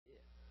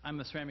I'm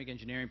a ceramic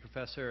engineering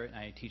professor, and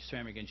I teach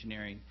ceramic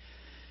engineering.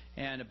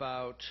 And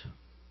about,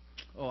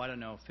 I don't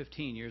know,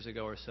 15 years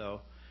ago or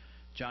so,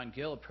 John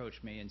Gill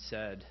approached me and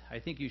said, I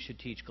think you should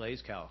teach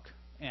glaze calc.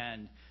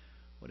 And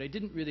what I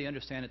didn't really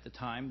understand at the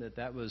time,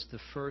 that was the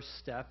first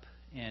step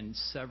in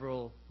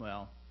several,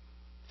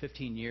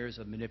 15 years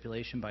of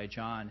manipulation by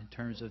John in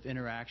terms of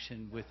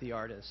interaction with the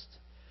artist.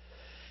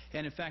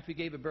 And in fact, we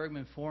gave a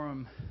Bergman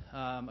Forum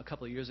a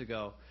couple of years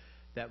ago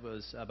that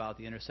was about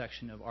the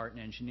intersection of art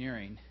and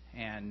engineering.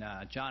 And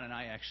John and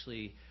I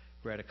actually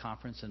were at a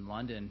conference in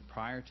London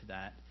prior to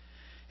that.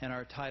 And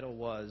our title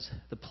was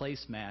The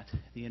Placemat,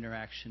 the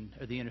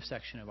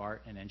intersection of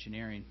art and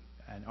engineering,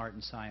 and art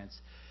and science.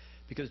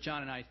 Because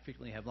John and I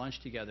frequently have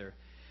lunch together,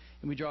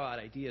 and we draw out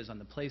ideas on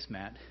the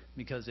placemat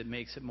because it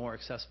makes it more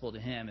accessible to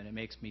him, and it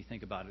makes me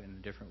think about it in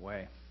a different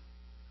way.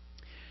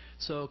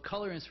 So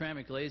color in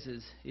ceramic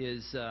glazes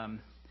is,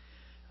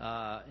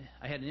 I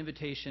had an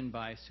invitation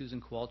by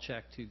Susan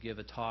Kowalczyk to give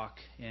a talk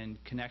in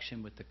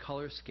connection with the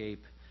Colorscape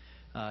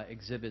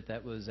exhibit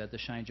that was at the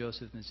Shine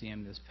Joseph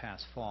Museum this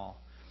past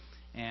fall.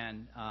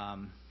 And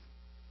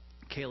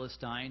Kayla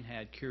Stein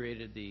had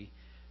curated the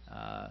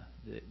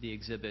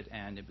exhibit,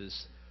 and it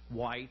was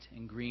white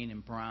and green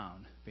and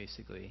brown,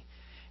 basically.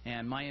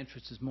 And my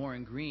interest is more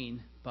in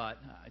green, but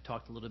I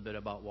talked a little bit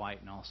about white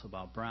and also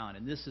about brown.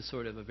 And this is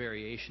sort of a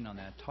variation on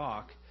that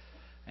talk.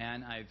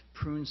 And I've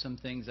pruned some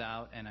things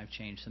out, and I've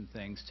changed some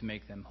things to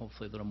make them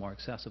hopefully a little more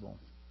accessible.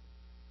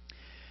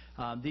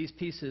 These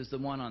pieces, the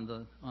one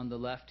on the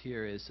left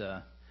here is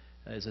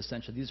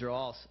essentially, these are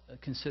all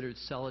considered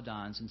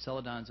celadons. And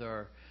celadons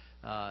are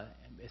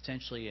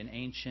essentially an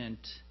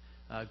ancient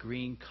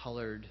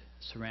green-colored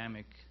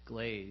ceramic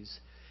glaze.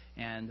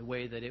 And the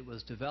way that it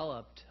was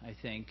developed, I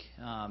think,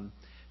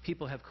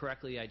 people have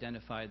correctly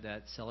identified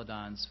that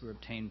celadons were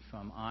obtained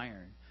from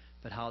iron.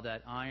 But how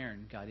that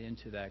iron got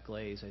into that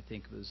glaze, I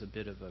think, was a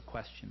bit of a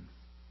question.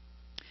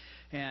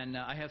 And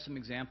I have some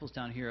examples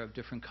down here of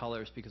different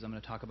colors, because I'm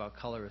going to talk about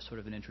color as sort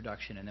of an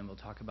introduction, and then we'll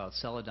talk about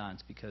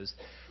celadons, because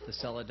the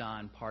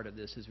celadon part of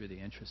this is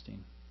really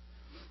interesting.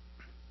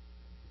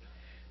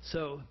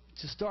 So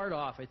to start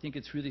off, I think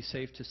it's really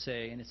safe to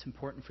say, and it's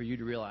important for you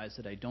to realize,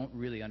 that I don't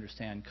really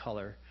understand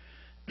color.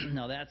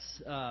 Now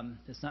that's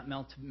it's not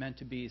meant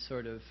to be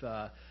sort of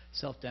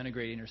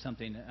self-denigrating or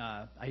something.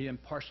 I am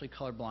partially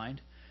colorblind,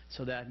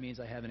 so that means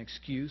I have an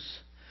excuse.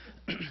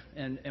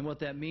 And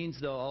what that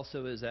means, though,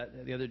 also is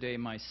that the other day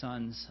my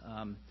sons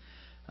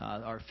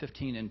are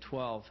 15 and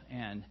 12,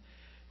 and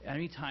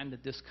any time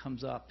that this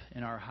comes up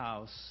in our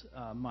house,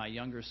 my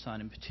younger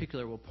son in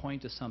particular will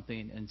point to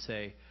something and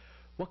say,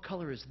 "What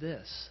color is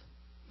this?"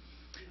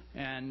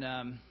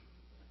 And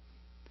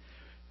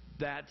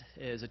that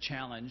is a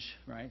challenge,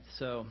 right?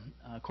 So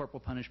corporal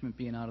punishment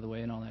being out of the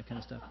way and all that kind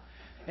of stuff.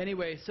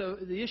 Anyway, so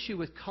the issue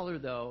with color,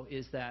 though,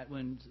 is that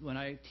when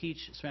I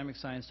teach ceramic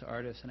science to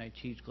artists and I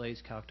teach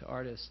glaze calc to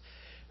artists,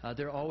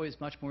 they're always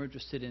much more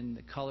interested in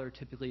the color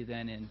typically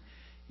than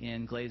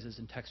in glazes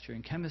and texture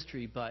and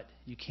chemistry, but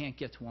you can't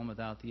get to one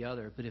without the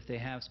other. But if they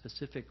have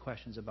specific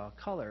questions about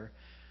color,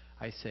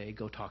 I say,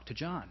 go talk to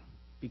John,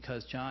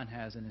 because John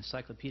has an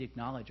encyclopedic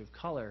knowledge of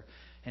color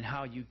and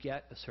how you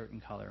get a certain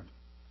color.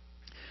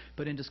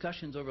 But in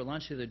discussions over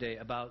lunch the other day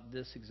about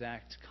this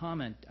exact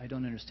comment, I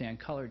don't understand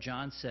color,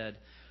 John said,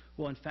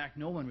 well, in fact,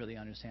 no one really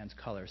understands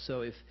color.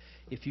 So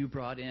if you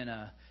brought in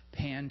a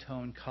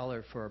Pantone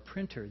color for a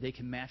printer, they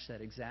can match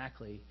that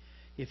exactly.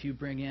 If you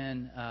bring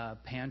in a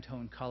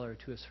Pantone color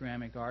to a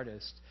ceramic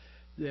artist,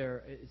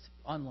 it's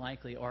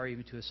unlikely, or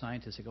even to a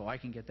scientist, to go, I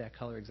can get that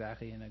color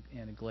exactly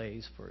in a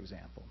glaze, for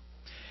example.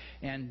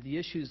 And the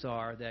issues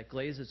are that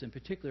glazes in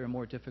particular are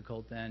more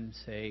difficult than,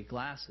 say,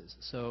 glasses.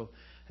 So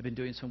I've been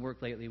doing some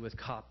work lately with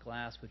Cop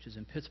Glass, which is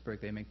in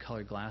Pittsburgh. They make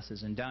colored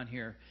glasses. And down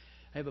here,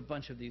 I have a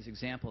bunch of these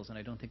examples, and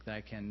I don't think that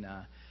I can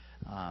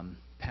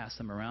pass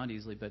them around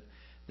easily. But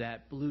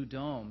that blue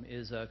dome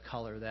is a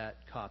color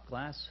that Cop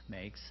Glass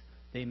makes.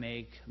 They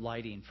make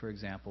lighting, for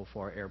example,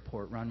 for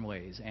airport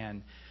runways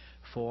and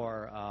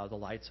for the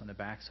lights on the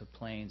backs of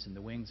planes and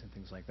the wings and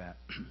things like that.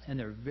 And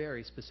they're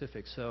very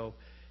specific. So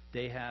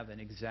they have an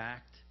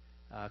exact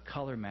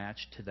color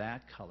match to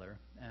that color,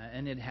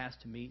 and it has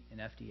to meet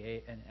an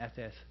FAA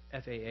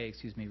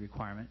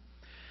requirement.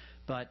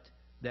 But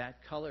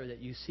that color that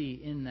you see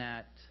in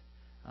that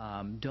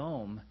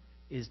dome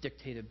is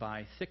dictated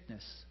by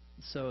thickness.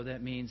 So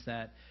that means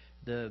that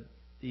the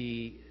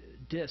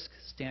disc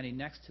standing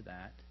next to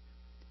that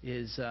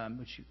is,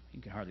 which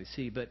you can hardly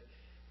see, but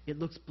it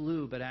looks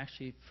blue, but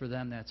actually for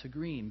them that's a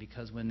green,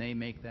 because when they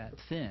make that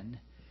thin,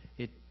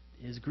 it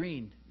is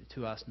green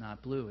to us,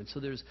 not blue. And so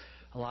there's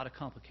a lot of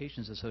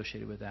complications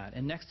associated with that.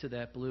 And next to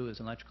that blue is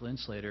an electrical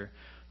insulator,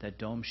 that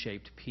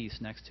dome-shaped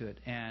piece next to it.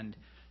 And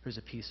there's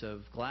a piece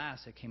of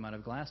glass that came out of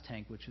a glass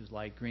tank, which is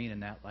light green,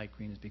 and that light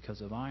green is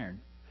because of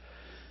iron.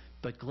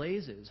 But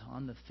glazes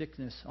on the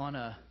thickness, on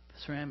a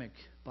ceramic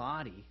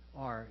body,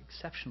 are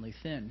exceptionally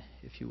thin,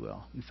 if you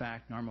will. In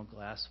fact, normal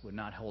glass would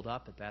not hold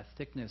up at that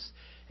thickness,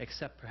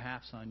 except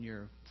perhaps on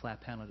your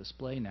flat panel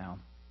display now.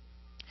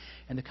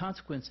 And the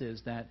consequence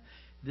is that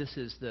this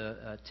is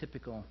the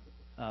typical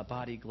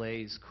body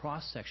glaze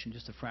cross-section,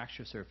 just a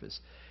fracture surface.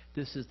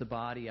 This is the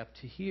body up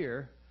to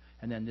here,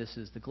 and then this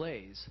is the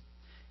glaze.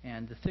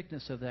 And the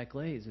thickness of that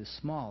glaze is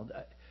small.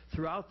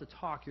 Throughout the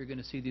talk, you're going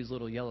to see these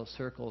little yellow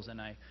circles,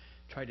 and I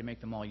tried to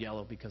make them all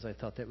yellow because I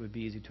thought that would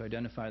be easy to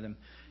identify them.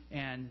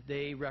 And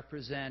they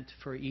represent,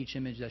 for each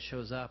image that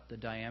shows up, the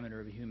diameter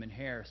of a human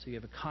hair, so you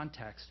have a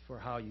context for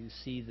how you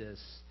see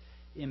this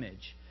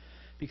image.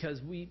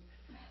 Because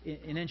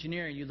in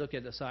engineering, you look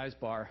at the size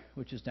bar,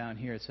 which is down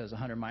here, it says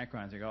 100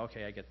 microns, you go,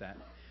 okay, I get that.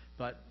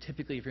 But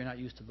typically, if you're not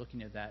used to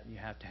looking at that, you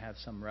have to have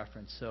some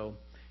reference. So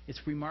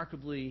it's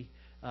remarkably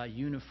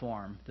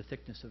uniform, the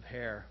thickness of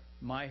hair.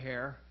 My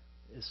hair,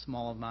 as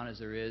small amount as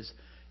there is,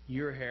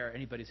 your hair,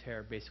 anybody's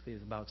hair, basically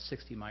is about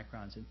 60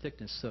 microns in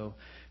thickness. So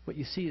what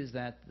you see is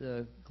that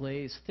the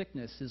glaze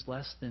thickness is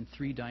less than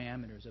 3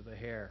 diameters of a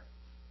hair.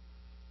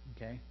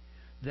 Okay?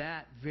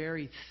 That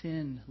very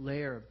thin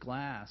layer of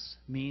glass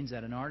means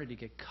that in order to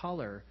get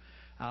color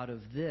out of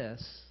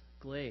this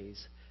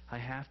glaze, I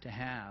have to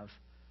have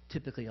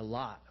typically a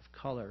lot of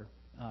color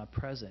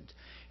present.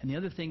 And the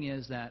other thing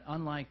is that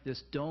unlike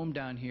this dome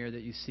down here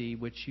that you see,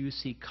 which you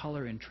see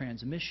color in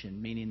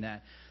transmission, meaning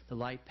that the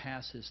light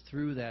passes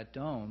through that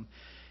dome,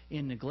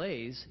 in the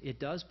glaze it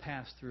does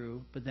pass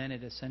through, but then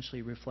it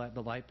essentially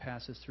the light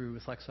passes through,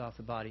 reflects off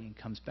the body, and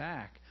comes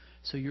back.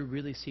 So you're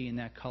really seeing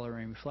that color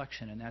and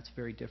reflection, and that's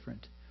very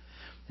different.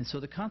 And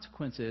so the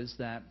consequence is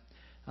that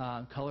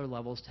color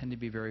levels tend to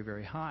be very,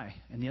 very high.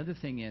 And the other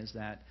thing is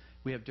that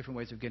we have different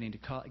ways of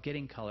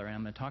getting color, and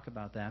I'm going to talk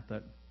about that,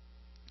 but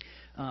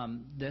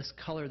this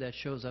color that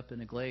shows up in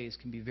the glaze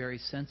can be very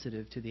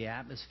sensitive to the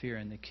atmosphere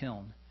in the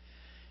kiln.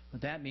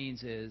 What that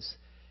means is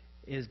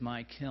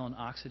my kiln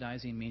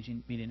oxidizing,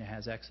 meaning it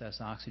has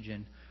excess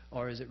oxygen,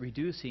 or is it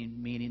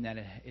reducing, meaning that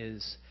it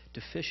is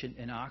deficient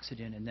in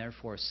oxygen and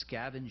therefore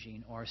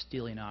scavenging or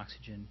stealing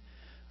oxygen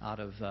out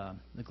of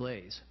the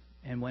glaze.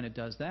 And when it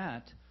does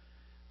that,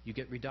 you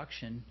get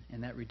reduction,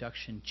 and that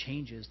reduction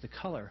changes the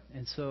color.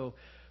 And so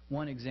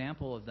one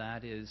example of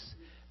that is,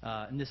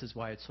 and this is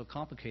why it's so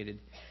complicated,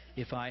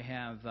 if I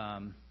have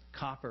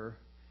copper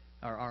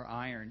or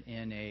iron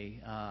in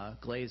a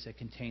glaze that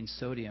contains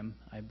sodium,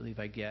 I believe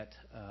I get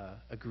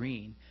a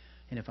green.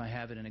 And if I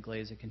have it in a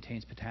glaze that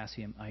contains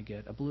potassium, I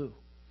get a blue.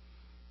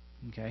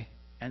 Okay?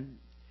 And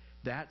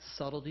that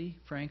subtlety,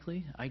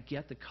 frankly, I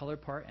get the color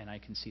part, and I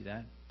can see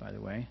that, by the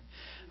way.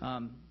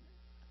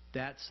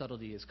 That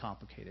subtlety is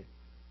complicated.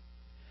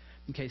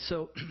 Okay,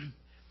 so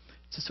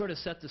to sort of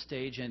set the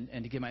stage and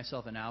to give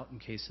myself an out in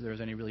case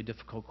there's any really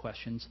difficult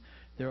questions,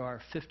 there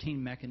are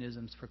 15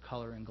 mechanisms for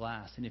color in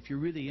glass. And if you're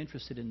really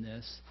interested in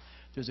this,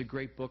 there's a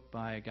great book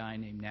by a guy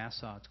named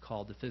Nassau. It's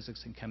called The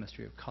Physics and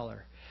Chemistry of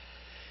Color.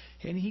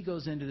 And he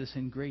goes into this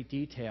in great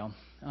detail.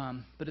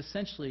 But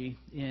essentially,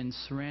 in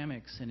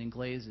ceramics and in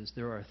glazes,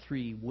 there are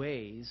 3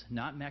 ways,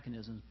 not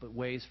mechanisms, but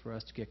ways for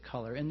us to get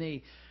color. And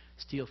they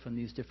steal from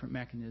these different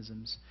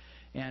mechanisms.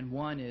 And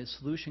one is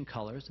solution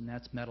colors, and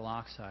that's metal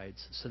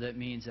oxides. So that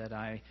means that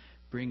I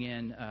bring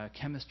in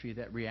chemistry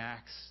that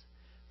reacts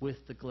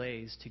with the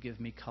glaze to give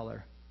me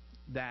color.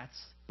 That's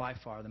by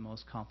far the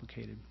most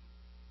complicated.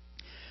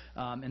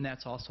 And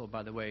that's also,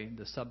 by the way,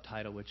 the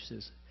subtitle, which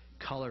is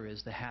color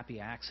is the happy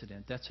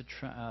accident. That's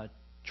a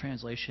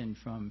translation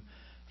from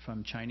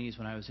Chinese.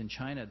 When I was in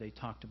China, they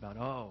talked about,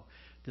 oh,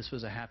 this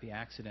was a happy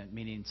accident,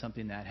 meaning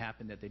something that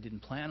happened that they didn't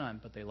plan on,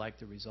 but they liked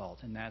the result.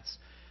 And that's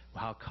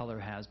how color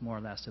has more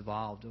or less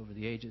evolved over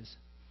the ages.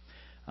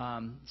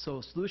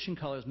 So solution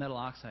colors, metal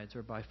oxides,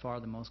 are by far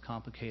the most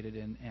complicated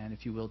and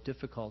if you will,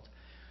 difficult.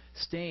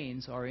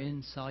 Stains are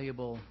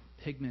insoluble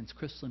pigments,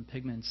 crystalline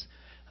pigments.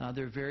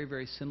 They're very,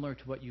 very similar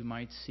to what you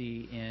might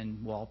see in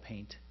wall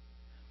paint.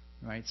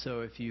 Right? So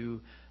if you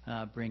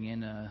bring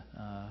in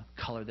a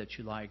color that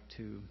you like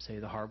to, say,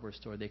 the hardware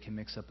store, they can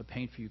mix up a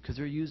paint for you because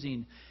they're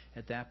using,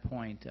 at that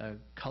point,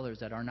 colors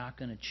that are not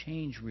going to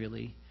change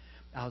really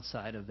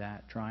outside of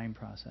that drying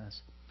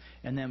process.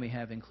 And then we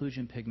have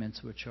inclusion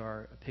pigments, which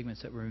are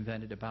pigments that were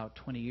invented about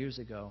 20 years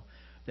ago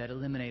that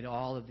eliminate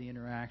all of the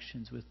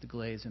interactions with the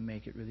glaze and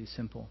make it really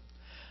simple.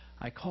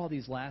 I call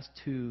these last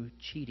 2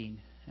 cheating,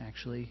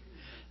 actually,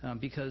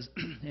 because,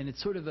 and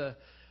it's sort of a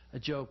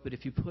joke, but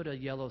if you put a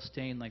yellow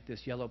stain like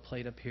this yellow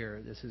plate up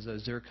here, this is a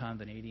zircon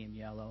vanadium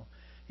yellow.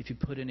 If you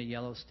put in a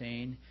yellow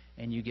stain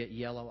and you get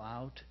yellow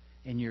out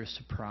and you're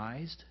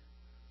surprised,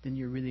 then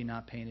you're really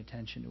not paying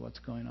attention to what's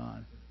going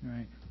on,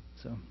 right?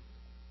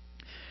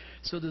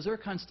 So the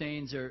zircon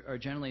stains are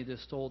generally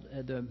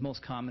the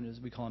most common is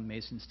we call them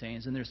Mason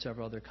stains, and there's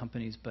several other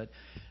companies, but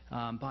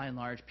by and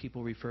large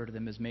people refer to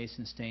them as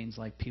Mason stains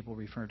like people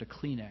refer to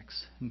Kleenex,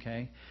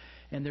 okay?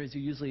 And there's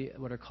usually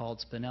what are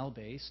called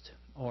spinel-based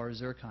or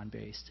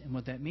zircon-based, and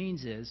what that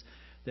means is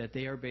that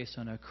they are based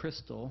on a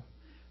crystal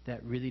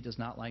that really does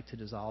not like to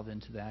dissolve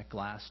into that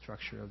glass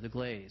structure of the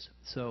glaze.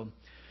 So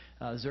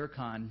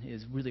zircon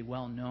is really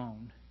well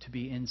known to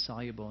be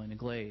insoluble in a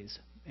glaze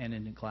and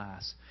in a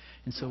glass.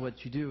 And so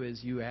what you do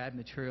is you add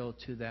material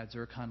to that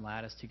zircon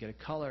lattice to get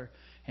a color,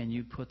 and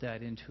you put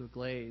that into a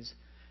glaze,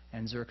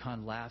 and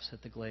zircon laughs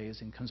at the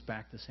glaze and comes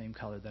back the same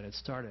color that it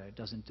started. It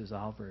doesn't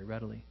dissolve very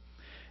readily.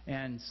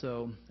 And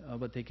so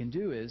what they can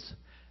do is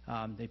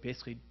they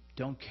basically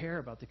don't care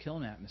about the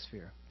kiln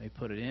atmosphere. They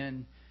put it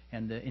in,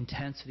 and the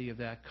intensity of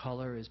that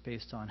color is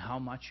based on how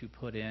much you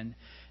put in,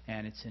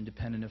 and it's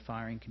independent of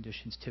firing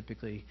conditions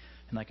typically.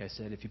 And like I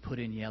said, if you put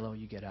in yellow,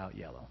 you get out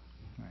yellow.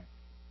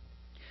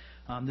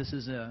 Right. This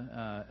is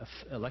an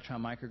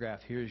electron micrograph.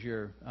 Here's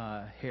your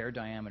hair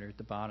diameter at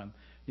the bottom.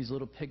 These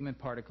little pigment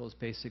particles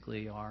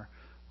basically are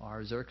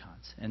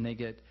zircons, and they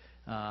get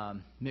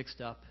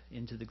mixed up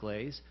into the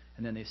glaze,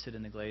 and then they sit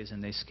in the glaze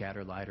and they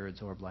scatter light or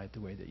absorb light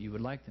the way that you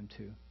would like them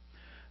to.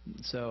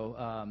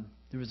 So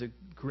there was a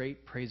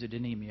great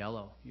praseodymium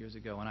yellow years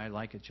ago, and I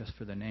like it just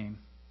for the name.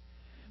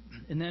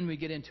 And then we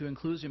get into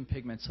inclusion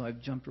pigments, so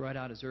I've jumped right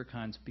out of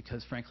zircons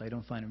because, frankly, I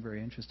don't find them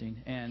very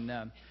interesting.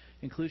 And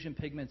inclusion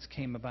pigments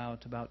came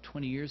about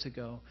 20 years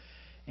ago,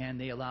 and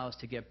they allow us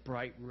to get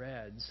bright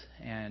reds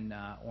and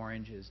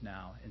oranges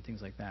now and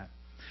things like that.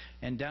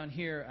 And down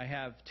here I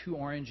have two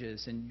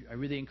oranges, and I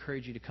really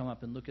encourage you to come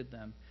up and look at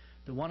them.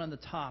 The one on the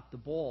top, the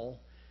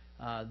bowl,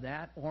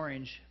 that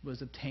orange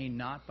was obtained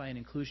not by an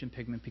inclusion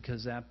pigment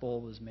because that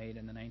bowl was made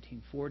in the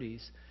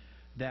 1940s.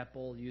 That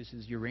bowl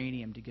uses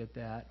uranium to get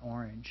that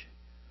orange.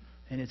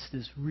 And it's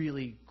this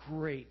really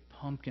great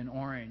pumpkin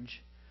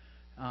orange.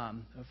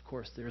 Of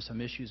course, there are some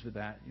issues with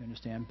that, you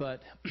understand.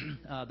 But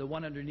the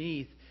one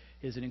underneath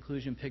is an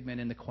inclusion pigment,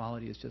 and the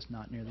quality is just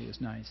not nearly as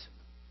nice.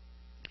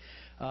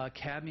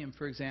 Cadmium,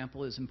 for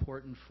example, is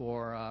important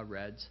for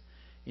reds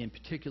in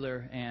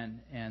particular, and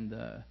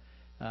the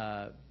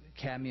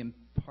cadmium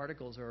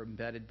particles are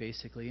embedded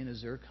basically in a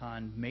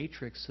zircon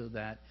matrix so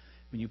that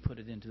when you put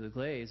it into the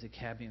glaze, the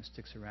cadmium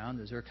sticks around,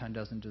 the zircon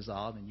doesn't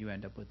dissolve, and you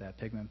end up with that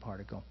pigment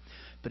particle.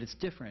 But it's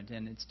different,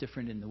 and it's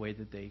different in the way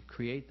that they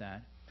create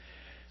that.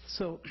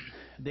 So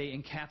they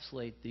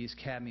encapsulate these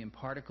cadmium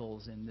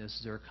particles in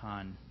this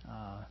zircon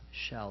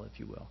shell, if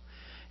you will.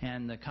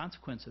 And the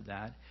consequence of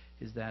that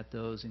is that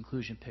those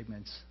inclusion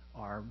pigments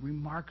are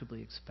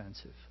remarkably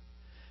expensive.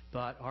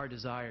 But our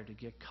desire to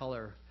get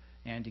color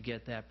and to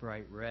get that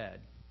bright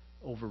red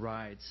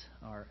overrides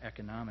our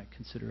economic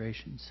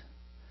considerations.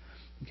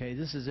 Okay,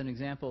 this is an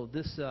example.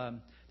 There's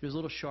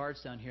little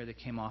shards down here that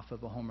came off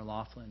of a Homer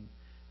Laughlin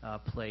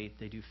plate.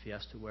 They do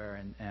Fiesta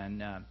ware, and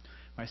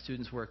my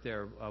students worked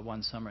there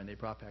one summer, and they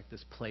brought back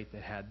this plate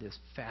that had this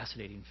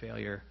fascinating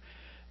failure.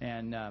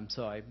 And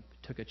so I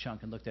took a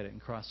chunk and looked at it in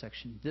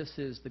cross-section. This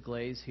is the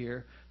glaze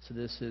here, so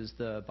this is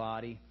the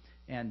body,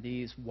 and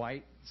these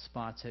white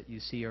spots that you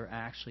see are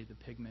actually the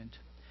pigment.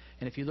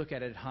 And if you look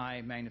at it at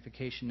high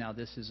magnification now,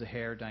 this is a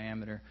hair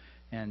diameter,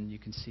 and you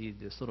can see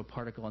this little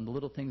particle. And the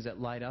little things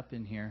that light up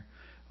in here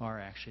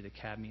are actually the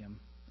cadmium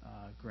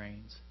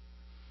grains.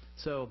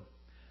 So,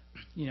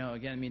 you know,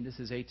 again, I mean, this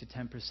is 8 to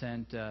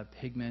 10%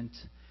 pigment,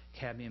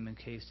 cadmium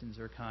encased in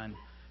zircon.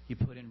 You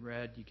put in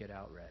red, you get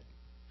out red.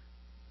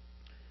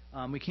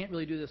 We can't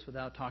really do this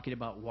without talking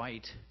about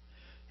white.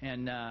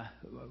 And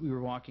we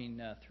were walking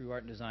through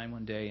art and design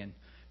one day, and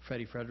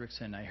Freddie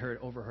Fredrickson, I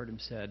overheard him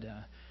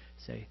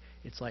say,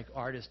 it's like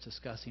artists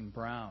discussing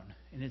brown,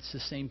 and it's the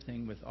same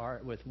thing with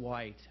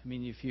white. I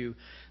mean, if you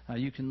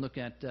can look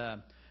at,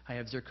 I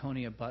have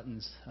zirconia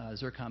buttons,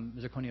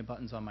 zirconia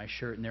buttons on my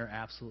shirt, and they're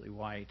absolutely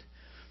white.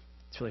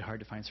 It's really hard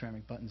to find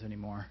ceramic buttons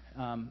anymore.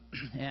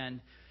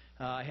 And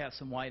I have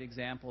some white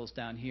examples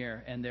down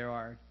here, and there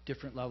are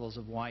different levels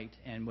of white.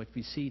 And what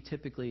we see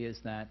typically is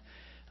that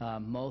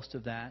most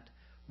of that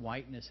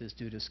whiteness is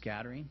due to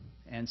scattering,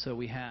 and so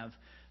we have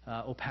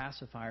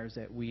opacifiers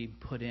that we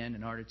put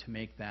in order to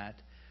make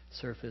that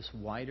surface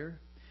whiter.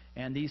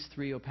 And these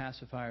three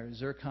opacifiers,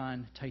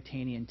 zircon,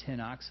 titanium, tin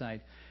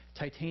oxide.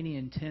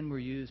 Titanium and tin were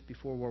used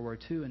before World War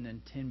II, and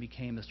then tin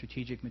became a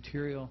strategic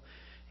material,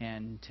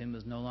 and tin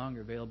was no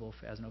longer available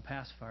as an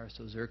opacifier,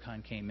 so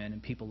zircon came in,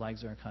 and people like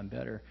zircon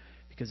better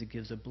because it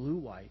gives a blue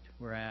white,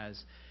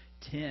 whereas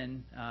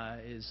tin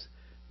is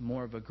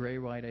more of a gray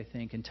white, I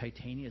think, and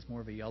titanium is more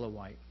of a yellow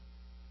white.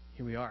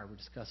 Here we are, we're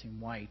discussing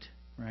white.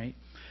 Right?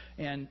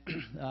 And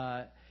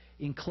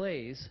in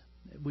clays,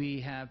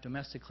 we have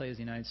domestic clays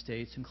in the United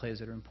States and clays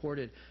that are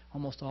imported.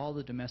 Almost all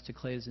the domestic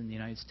clays in the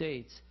United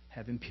States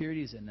have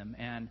impurities in them,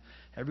 and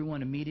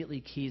everyone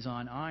immediately keys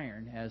on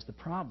iron as the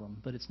problem,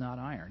 but it's not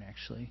iron,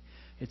 actually.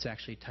 It's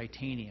actually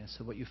titania.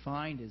 So what you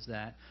find is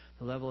that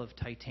the level of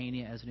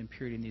titania as an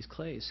impurity in these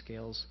clays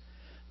scales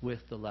with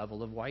the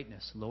level of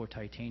whiteness. Lower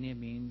titania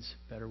means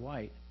better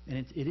white. And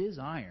it is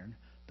iron,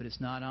 but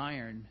it's not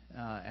iron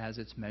as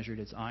it's measured.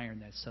 It's iron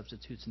that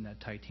substitutes in that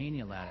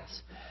titania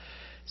lattice.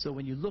 So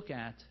when you look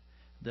at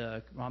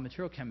the raw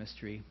material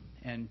chemistry,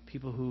 and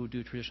people who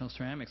do traditional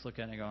ceramics look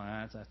at it and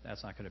go,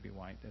 that's not going to be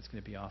white, that's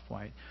going to be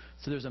off-white.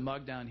 So there's a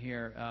mug down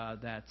here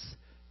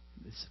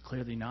it's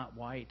clearly not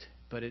white,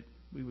 but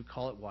we would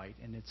call it white,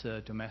 and it's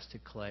a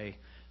domestic clay,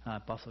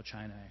 Buffalo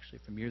China actually,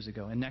 from years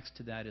ago. And next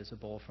to that is a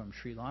bowl from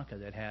Sri Lanka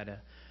that had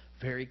a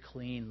very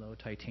clean, low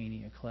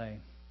titania clay.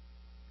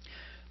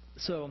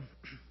 So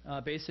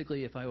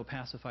basically, if I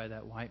opacify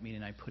that white,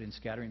 meaning I put in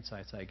scattering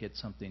sites, I get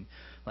something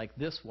like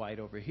this white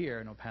over here,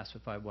 an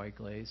opacified white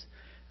glaze.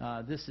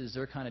 This is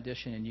zircon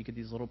addition, and you get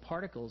these little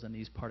particles, and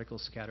these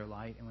particles scatter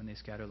light, and when they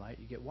scatter light,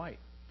 you get white.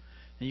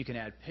 And you can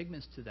add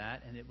pigments to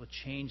that, and it will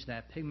change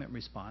that pigment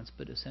response,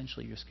 but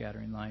essentially you're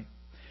scattering light.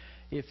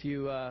 If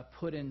you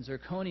put in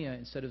zirconia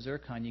instead of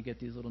zircon, you get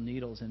these little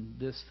needles, and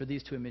this, for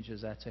these two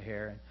images, that's a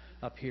hair, and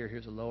up here,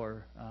 here's a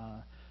lower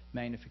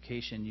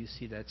magnification. You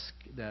see that's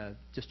the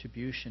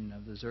distribution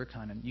of the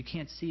zircon, and you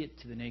can't see it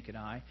to the naked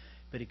eye,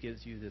 but it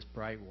gives you this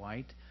bright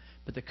white.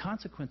 But the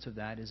consequence of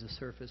that is a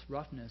surface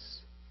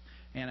roughness.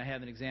 And I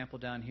have an example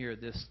down here.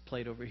 This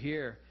plate over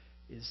here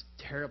is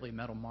terribly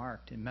metal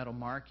marked, and metal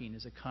marking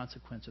is a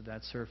consequence of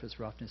that surface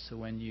roughness. So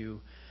when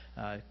you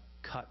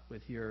cut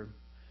with your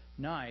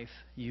knife,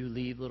 you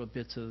leave little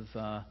bits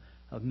of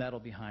metal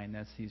behind.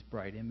 That's these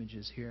bright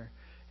images here.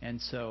 And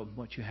so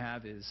what you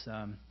have is,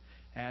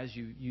 as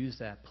you use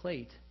that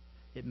plate,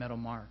 it metal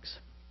marks.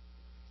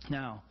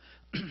 Now,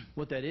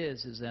 what that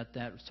is that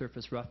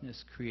surface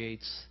roughness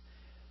creates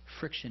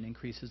friction,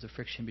 increases the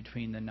friction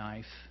between the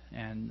knife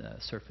and the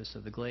surface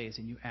of the glaze,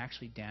 and you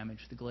actually damage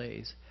the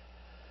glaze.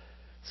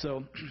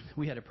 So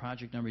we had a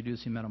project on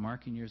reducing metal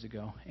marking years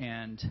ago,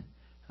 and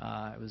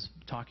I was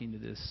talking to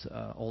this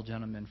old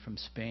gentleman from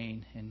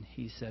Spain, and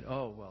he said,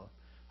 "Oh, well,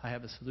 I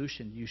have a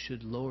solution. You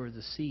should lower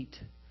the seat."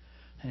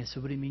 And I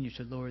said, "What do you mean you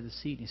should lower the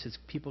seat?" And he says,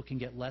 "People can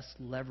get less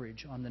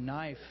leverage on the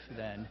knife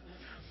then."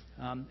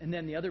 And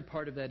then the other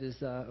part of that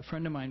is a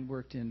friend of mine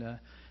worked in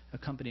a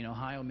company in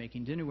Ohio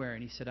making dinnerware,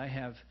 and he said, "I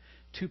have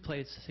 2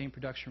 plates, the same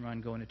production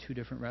run, going to 2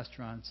 different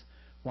restaurants.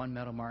 One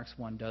metal marks,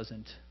 one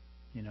doesn't.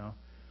 You know,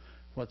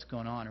 what's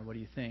going on, or what do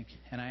you think?"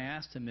 And I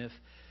asked him if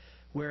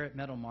where it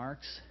metal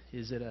marks,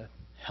 is it a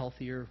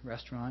healthier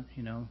restaurant,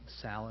 you know,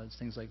 salads,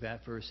 things like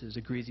that, versus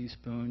a greasy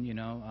spoon, you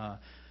know,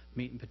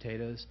 meat and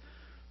potatoes?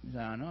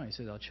 I don't know. He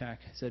said, "I'll check."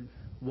 He said,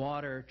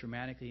 water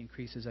dramatically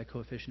increases that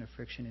coefficient of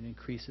friction and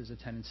increases the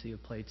tendency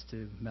of plates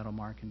to metal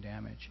mark and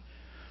damage.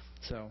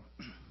 So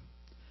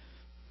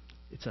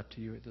it's up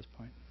to you at this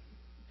point.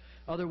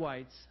 Other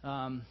whites.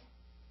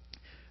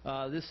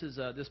 This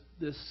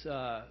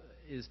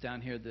is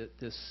down here.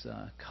 This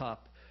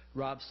cup.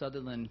 Rob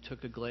Sutherland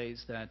took a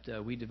glaze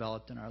that we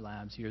developed in our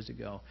labs years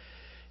ago.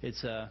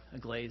 It's a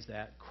glaze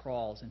that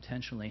crawls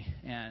intentionally,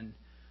 and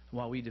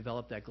while we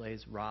developed that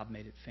glaze, Rob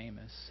made it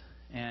famous.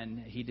 And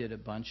he did a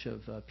bunch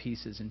of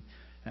pieces,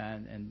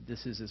 and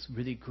this is this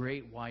really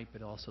great white,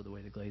 but also the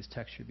way the glaze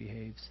texture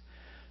behaves.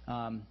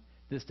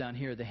 This down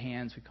here, the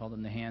hands, we call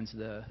them the hands.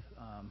 The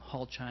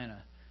Hull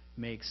China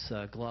makes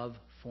glove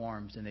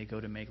forms, and they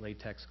go to make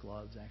latex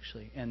gloves,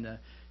 actually. And the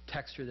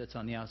texture that's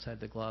on the outside of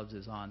the gloves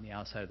is on the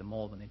outside of the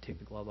mold. When they take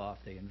the glove off,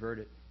 they invert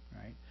it,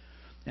 right?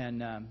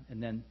 And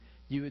then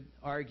you would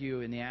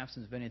argue, in the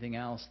absence of anything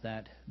else,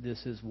 that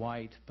this is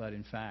white, but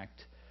in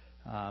fact,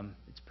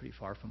 it's pretty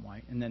far from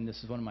white. And then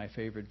this is one of my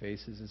favorite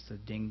vases. It's a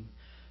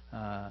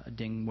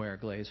Dingware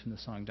glaze from the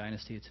Song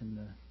Dynasty. It's in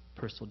the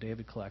Percival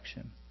David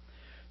collection.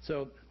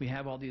 So we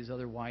have all these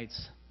other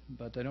whites,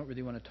 but I don't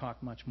really want to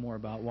talk much more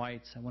about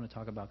whites. I want to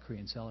talk about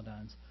Korean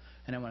celadons,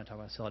 and I want to talk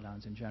about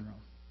celadons in general.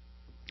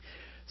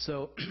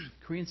 So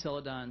Korean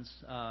celadons,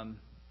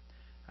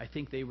 I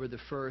think they were the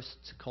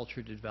first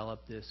culture to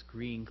develop this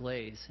green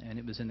glaze, and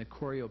it was in the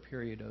Koryo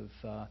period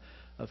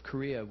of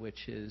Korea,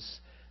 which is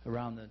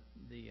around the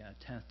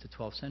 10th to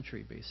 12th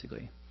century,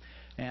 basically.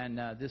 And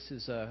this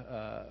is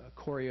a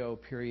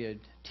Koryo period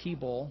tea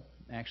bowl.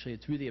 Actually,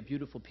 it's really a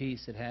beautiful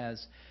piece. It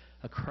has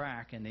a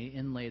crack, and they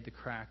inlaid the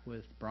crack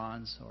with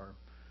bronze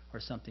or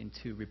something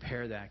to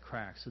repair that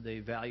crack. So they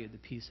valued the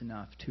piece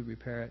enough to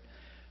repair it.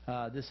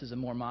 This is a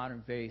more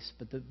modern vase,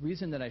 but the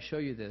reason that I show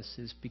you this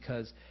is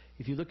because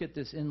if you look at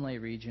this inlay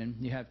region,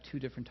 you have 2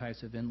 different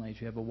types of inlays.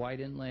 You have a white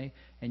inlay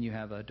and you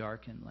have a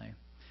dark inlay.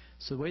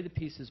 So the way the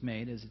piece is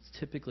made is it's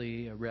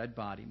typically a red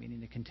body,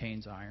 meaning it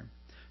contains iron.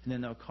 And then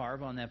they'll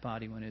carve on that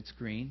body when it's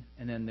green,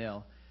 and then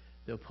they'll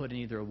put in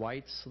either a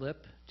white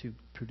slip to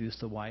produce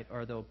the white,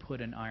 or they'll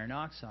put in iron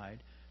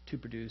oxide to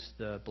produce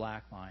the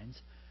black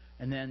lines.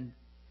 And then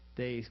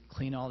they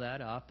clean all that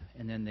up,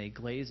 and then they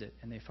glaze it,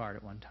 and they fire it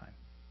at one time.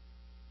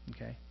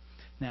 Okay?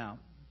 Now,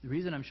 the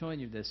reason I'm showing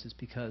you this is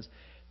because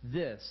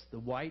the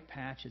white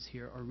patches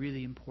here are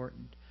really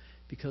important,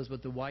 because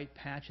what the white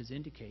patches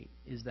indicate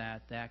is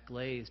that that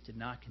glaze did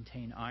not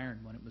contain iron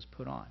when it was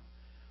put on.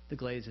 The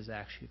glaze is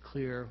actually a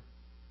clear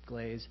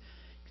glaze.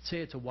 You could say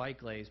it's a white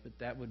glaze, but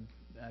that would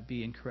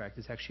be incorrect.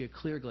 It's actually a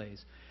clear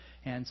glaze.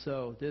 And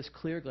so this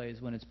clear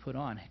glaze, when it's put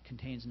on, it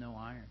contains no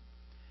iron.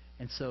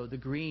 And so the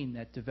green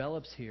that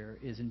develops here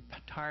is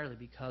entirely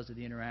because of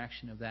the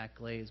interaction of that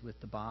glaze with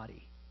the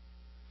body.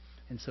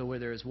 And so where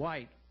there is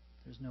white,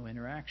 there's no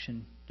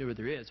interaction. There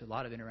is a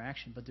lot of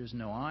interaction, but there's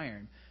no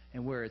iron.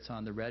 And where it's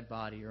on the red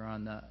body or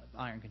on the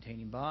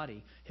iron-containing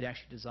body, it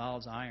actually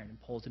dissolves iron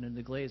and pulls it into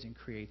the glaze and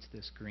creates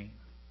this green.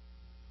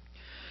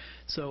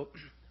 So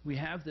we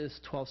have this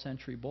 12th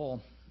century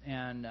bowl,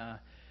 and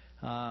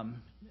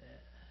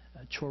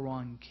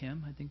Chorwon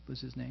Kim, I think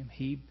was his name.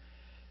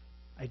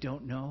 I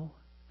don't know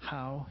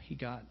how he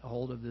got a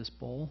hold of this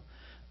bowl,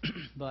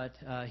 but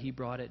he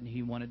brought it and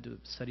he wanted to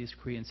study his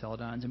Korean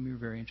celadons, and we were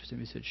very interested.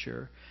 We said,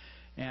 sure.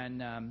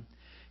 And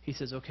he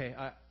says, okay,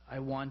 I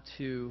want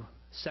to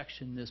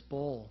section this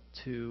bowl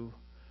to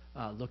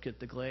look at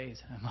the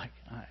glaze. And I'm like,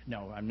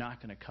 no, I'm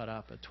not going to cut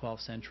up a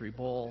 12th century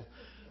bowl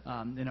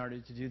in order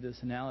to do this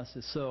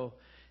analysis. So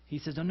he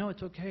says, oh, no,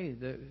 it's okay.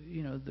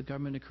 The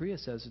government of Korea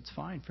says it's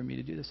fine for me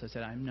to do this. I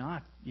said, I'm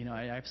not.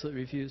 I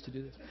absolutely refuse to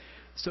do this.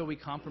 So we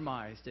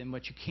compromised. And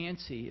what you can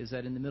see is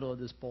that in the middle of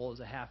this bowl is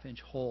a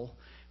half-inch hole.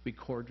 We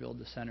core drilled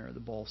the center of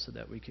the bowl so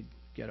that we could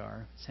get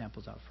our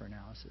samples out for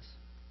analysis.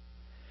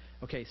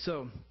 Okay,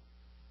 so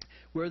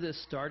where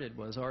this started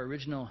was our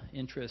original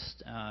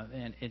interest,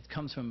 and it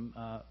comes from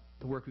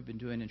the work we've been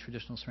doing in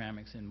traditional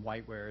ceramics and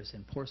whitewares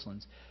and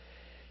porcelains,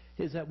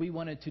 is that we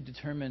wanted to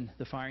determine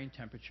the firing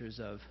temperatures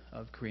of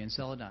Korean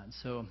celadons.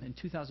 So in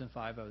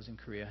 2005, I was in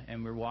Korea,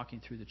 and we're walking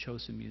through the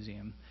Chosun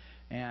Museum,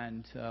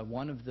 and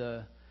one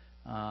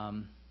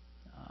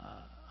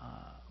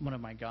of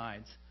my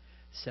guides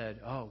said,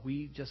 oh,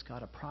 we just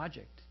got a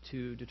project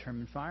to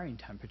determine firing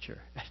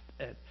temperature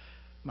at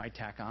my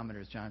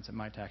tachometer. As John said,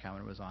 my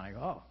tachometer was on. I go,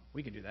 oh,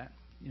 we can do that.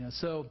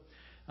 So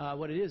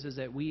what it is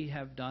that we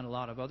have done a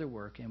lot of other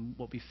work, and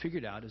what we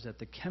figured out is that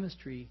the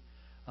chemistry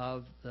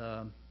of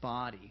the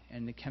body,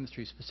 and the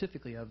chemistry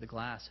specifically of the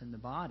glass in the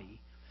body,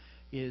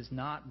 is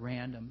not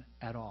random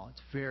at all.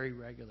 It's very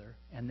regular,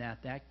 and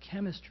that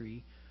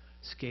chemistry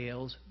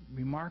scales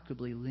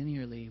remarkably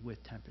linearly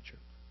with temperature.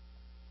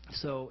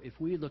 So if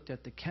we looked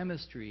at the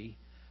chemistry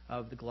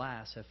of the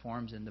glass that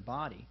forms in the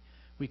body,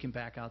 we can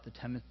back out the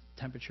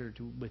temperature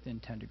to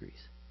within 10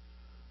 degrees,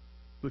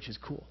 which is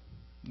cool.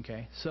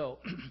 Okay, so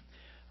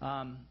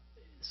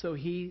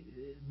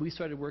we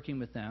started working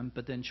with them,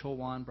 but then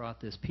Cho-Wan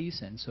brought this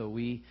piece in. So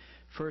we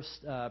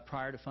first,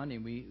 prior to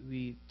funding,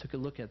 we took a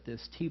look at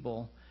this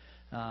T-bowl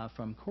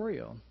from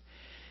Koryo.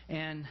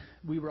 And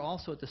we were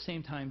also at the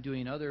same time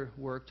doing other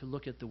work to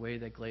look at the way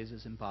that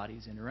glazes and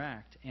bodies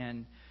interact.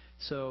 And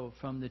so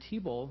from the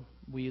T-bowl,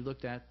 we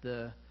looked at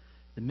the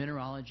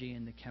mineralogy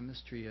and the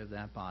chemistry of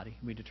that body.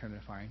 We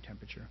determined a firing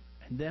temperature.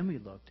 And then we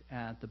looked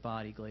at the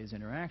body-glaze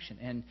interaction.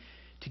 And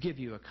to give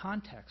you a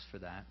context for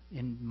that,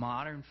 in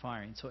modern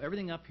firing, so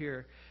everything up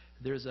here,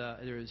 there's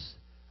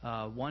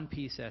one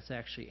piece that's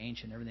actually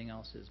ancient. Everything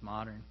else is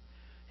modern.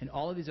 In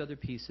all of these other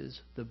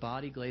pieces, the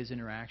body-glaze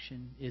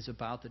interaction is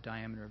about the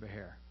diameter of a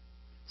hair.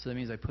 So that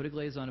means I put a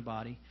glaze on a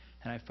body,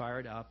 and I fire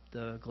it up.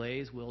 The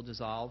glaze will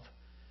dissolve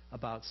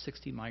about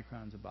 60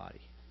 microns of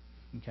body.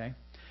 Okay?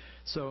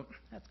 So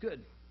that's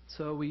good.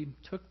 So we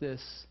took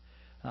this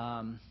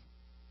Koryo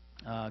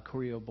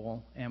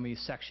bowl, and we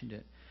sectioned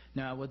it.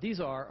 Now, what these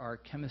are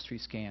chemistry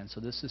scans. So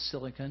this is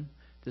silicon,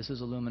 this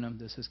is aluminum,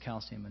 this is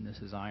calcium, and this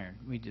is iron.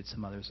 We did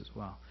some others as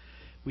well.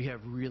 We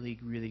have really,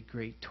 really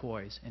great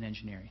toys in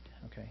engineering.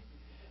 Okay,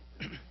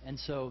 and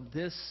so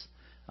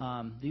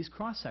these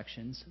cross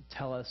sections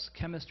tell us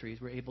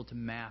chemistries. We're able to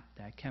map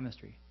that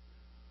chemistry.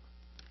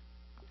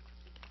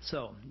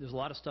 So there's a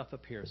lot of stuff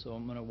up here. So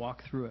I'm going to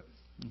walk through it.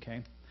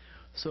 Okay.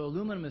 So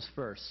aluminum is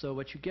first. So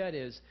what you get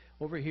is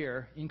over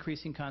here,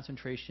 increasing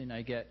concentration.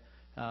 I get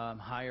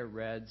higher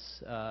reds.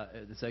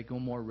 As I go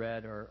more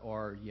red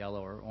or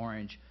yellow or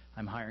orange,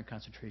 I'm higher in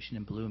concentration,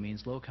 and blue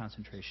means low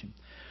concentration.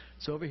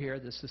 So over here,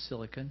 this is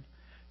silicon.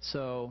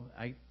 So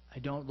I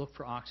don't look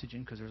for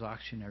oxygen because there's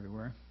oxygen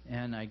everywhere,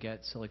 and I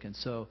get silicon.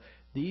 So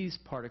these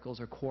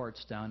particles are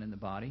quartz down in the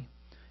body.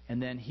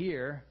 And then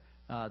here,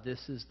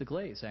 this is the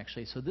glaze,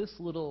 actually. So this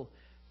little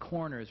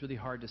corner is really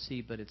hard to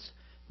see, but it's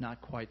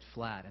not quite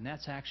flat. And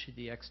that's actually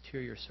the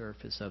exterior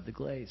surface of the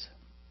glaze.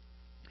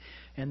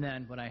 And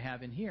then what I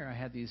have in here, I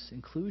have these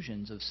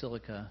inclusions of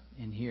silica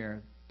in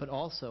here. But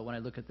also, when I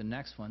look at the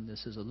next one,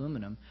 this is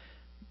aluminum.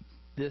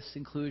 This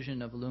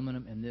inclusion of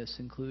aluminum and this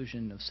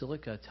inclusion of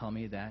silica tell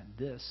me that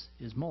this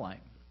is molite.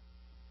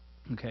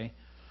 Okay?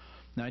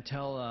 Now I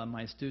tell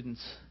my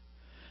students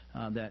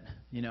that,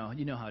 you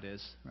know how it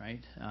is, right?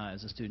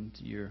 As a student,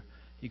 you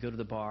go to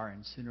the bar,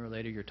 and sooner or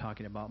later you're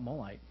talking about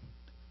molite.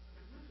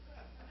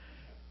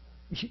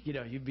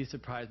 You'd be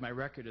surprised. My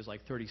record is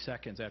like 30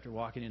 seconds after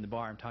walking in the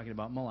bar, I'm talking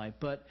about molite.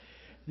 But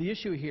the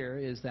issue here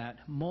is that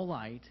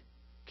molite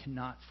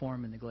cannot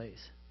form in the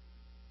glaze.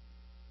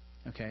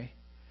 Okay?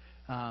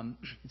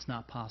 It's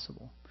not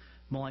possible.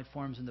 Molite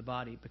forms in the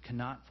body, but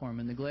cannot form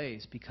in the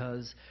glaze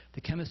because the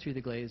chemistry of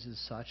the glaze is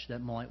such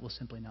that molite will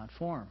simply not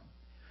form.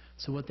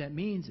 So what that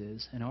means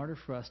is, in order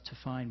for us to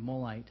find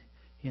molite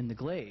in the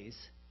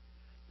glaze,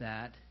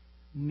 that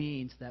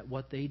means that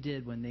what they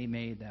did when they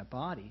made that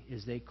body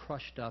is they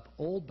crushed up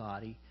old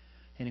body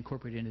and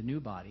incorporated it into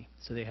new body.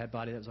 So they had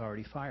body that was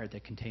already fired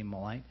that contained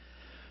molite.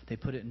 They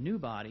put it in new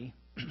body,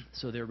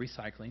 so they're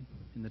recycling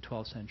in the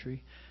 12th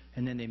century,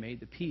 and then they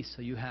made the piece.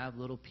 So you have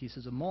little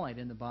pieces of molite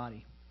in the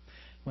body.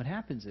 What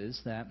happens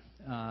is that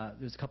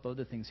there's a couple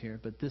other things here,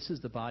 but this is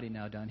the body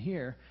now down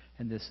here,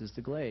 and this is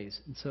the glaze.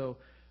 And so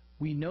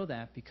we know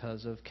that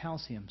because of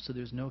calcium. So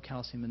there's no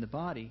calcium in the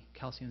body.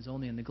 Calcium is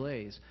only in the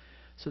glaze.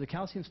 So the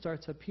calcium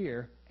starts up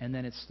here, and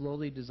then it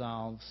slowly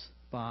dissolves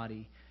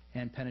body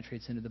and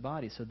penetrates into the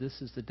body. So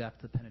this is the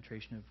depth of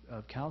penetration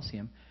of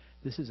calcium.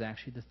 This is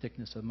actually the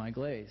thickness of my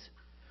glaze.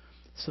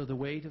 So the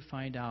way to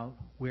find out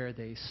where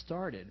they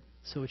started,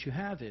 so what you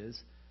have is,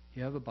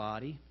 you have a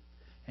body,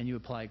 and you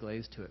apply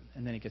glaze to it,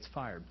 and then it gets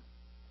fired.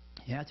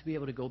 You have to be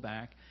able to go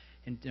back,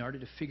 and in order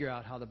to figure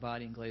out how the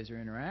body and glaze are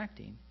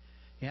interacting,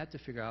 you have to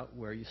figure out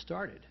where you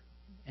started.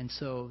 And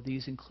so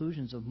these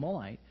inclusions of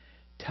molite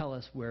tell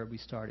us where we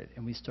started,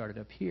 and we started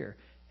up here.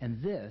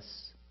 And this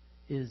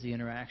is the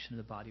interaction of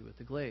the body with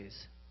the glaze.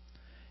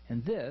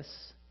 And this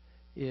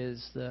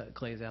is the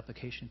glaze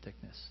application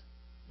thickness.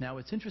 Now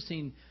what's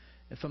interesting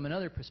from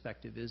another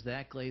perspective is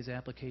that glaze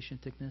application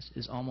thickness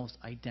is almost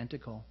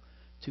identical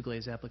to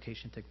glaze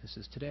application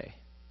thicknesses today.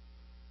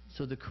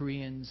 So the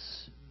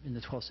Koreans in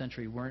the 12th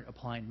century weren't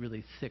applying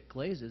really thick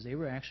glazes. They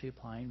were actually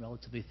applying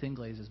relatively thin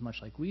glazes, much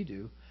like we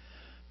do.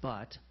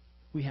 But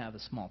we have a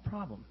small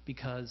problem,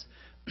 because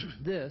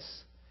this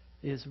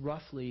is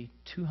roughly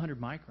 200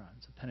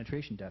 microns of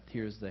penetration depth.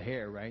 Here's the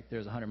hair, right?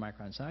 There's a 100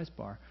 micron size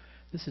bar.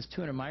 This is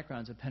 200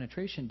 microns of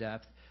penetration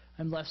depth.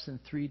 I'm less than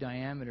 3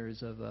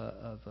 diameters of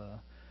a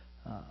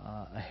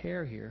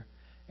hair here.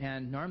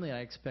 And normally I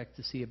expect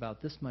to see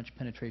about this much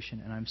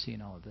penetration, and I'm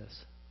seeing all of this.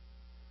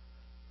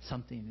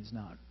 Something is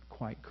not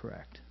quite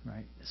correct,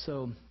 right?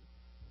 So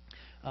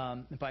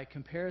by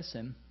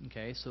comparison,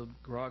 okay, so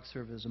grog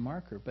serves as a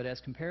marker, but as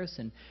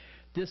comparison,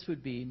 this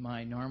would be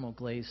my normal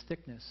glaze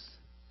thickness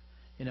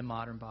in a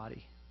modern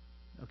body,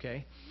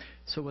 okay?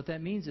 So what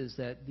that means is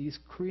that these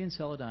Korean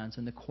celadons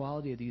and the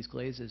quality of these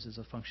glazes is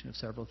a function of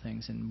several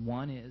things, and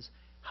one is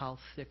how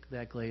thick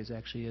that glaze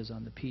actually is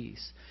on the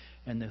piece.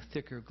 And the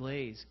thicker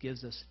glaze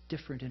gives us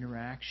different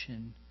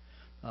interaction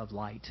of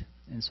light,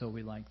 and so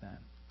we like that.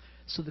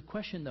 So the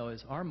question, though,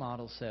 is our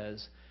model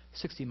says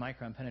 60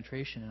 micron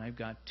penetration, and I've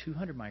got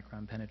 200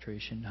 micron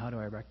penetration. How do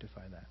I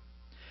rectify that?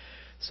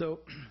 So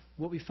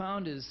what we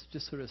found is,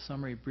 just sort of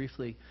summary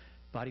briefly,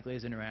 body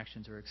glaze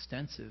interactions are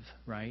extensive,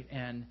 right?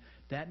 And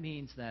that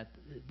means that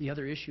the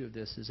other issue of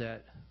this is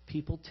that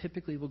people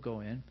typically will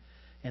go in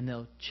and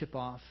they'll chip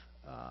off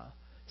a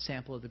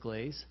sample of the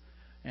glaze,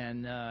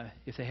 and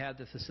if they have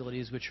the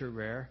facilities, which are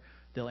rare,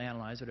 they'll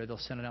analyze it, or they'll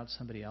send it out to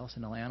somebody else,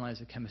 and they'll analyze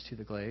the chemistry of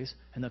the glaze,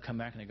 and they'll come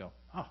back and they go,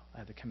 oh, I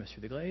have the chemistry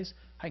of the glaze,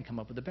 I can come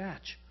up with a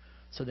batch.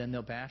 So then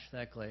they'll batch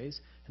that glaze,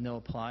 and they'll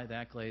apply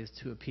that glaze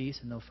to a piece,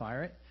 and they'll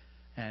fire it,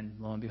 and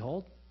lo and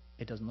behold,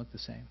 it doesn't look the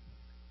same.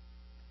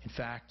 In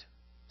fact,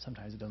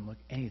 sometimes it doesn't look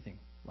anything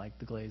like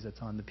the glaze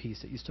that's on the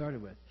piece that you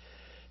started with,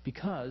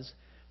 because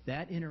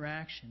that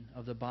interaction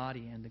of the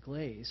body and the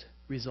glaze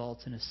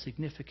results in a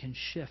significant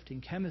shift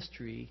in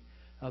chemistry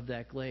of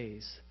that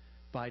glaze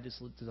by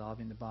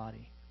dissolving the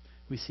body.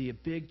 We see a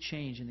big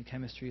change in the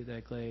chemistry of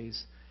that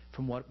glaze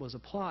from what was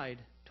applied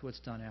to what's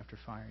done after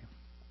firing.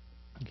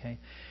 Okay,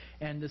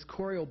 and this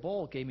Coriol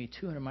bowl gave me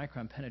 200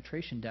 micron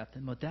penetration depth,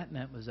 and what that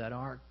meant was that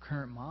our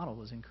current model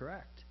was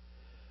incorrect.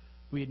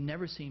 We had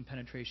never seen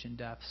penetration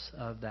depths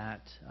of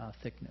that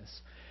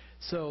thickness.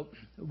 So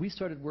we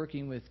started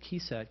working with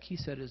KICET.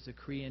 KICET is the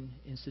Korean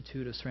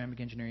Institute of Ceramic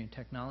Engineering and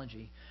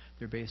Technology.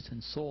 They're based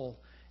in Seoul,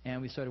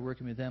 and we started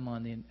working with them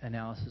on the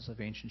analysis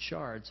of ancient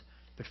shards.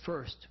 But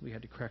first, we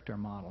had to correct our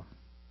model.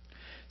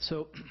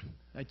 So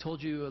I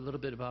told you a little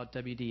bit about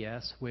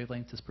WDS,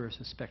 wavelength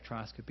dispersive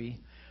spectroscopy.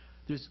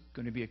 There's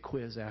going to be a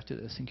quiz after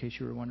this, in case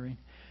you were wondering.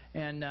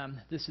 And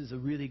this is a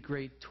really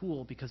great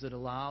tool because it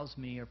allows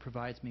me, or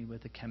provides me,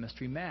 with a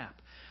chemistry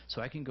map.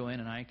 So I can go in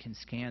and I can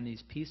scan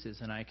these pieces,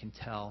 and I can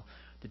tell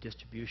the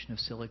distribution of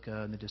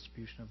silica and the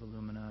distribution of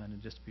alumina and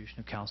the distribution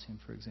of calcium,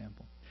 for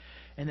example.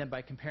 And then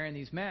by comparing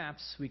these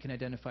maps, we can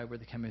identify where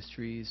the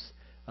chemistries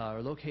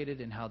are located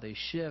and how they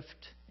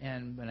shift.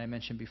 And when I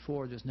mentioned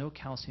before, there's no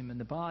calcium in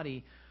the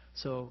body,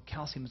 so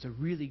calcium is a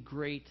really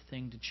great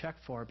thing to check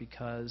for,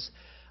 because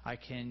I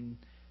can,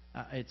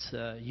 it's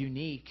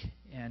unique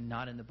and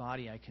not in the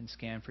body. I can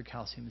scan for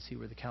calcium and see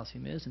where the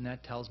calcium is, and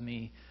that tells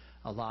me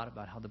a lot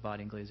about how the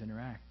body and glaze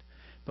interact.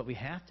 But we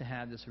have to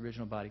have this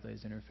original body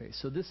glaze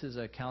interface. So this is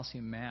a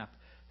calcium map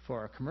for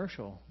our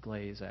commercial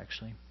glaze,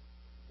 actually.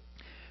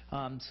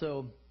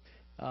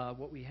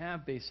 What we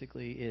have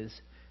basically is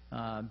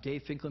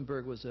Dave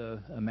Finklenberg was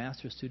a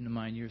master's student of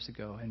mine years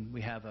ago, and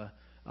we have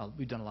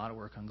we've done a lot of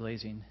work on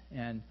glazing.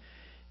 And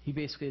he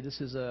basically,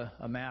 this is a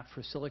map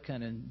for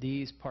silicon, and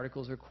these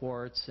particles are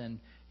quartz, and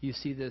you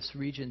see this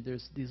region,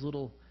 there's these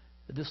little,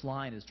 this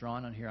line is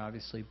drawn on here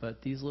obviously,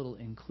 but these little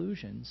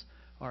inclusions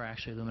are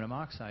actually aluminum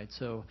oxide.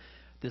 So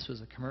this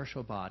was a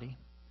commercial body,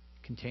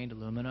 contained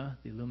alumina.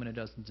 The alumina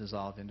doesn't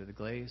dissolve into the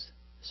glaze,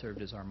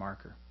 served as our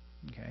marker.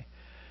 Okay,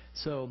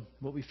 so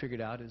what we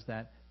figured out is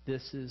that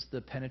this is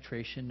the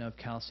penetration of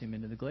calcium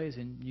into the glaze,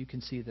 and you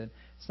can see that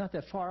it's not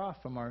that far off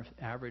from our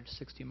average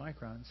 60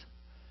 microns.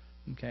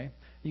 Okay,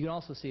 you can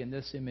also see in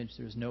this image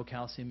there's no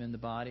calcium in the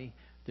body,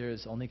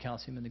 there's only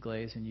calcium in the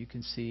glaze, and you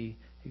can see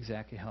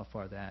exactly how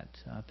far that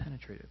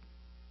penetrated.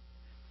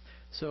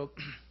 So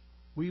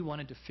we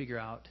wanted to figure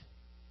out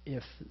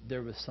if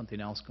there was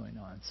something else going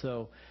on.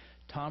 So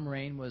Tom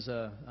Rain was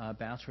a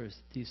bachelor's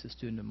thesis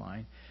student of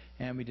mine,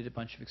 and we did a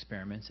bunch of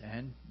experiments,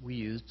 and we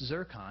used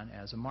zircon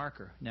as a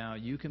marker. Now,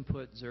 you can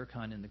put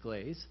zircon in the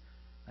glaze,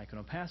 like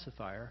an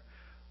opacifier,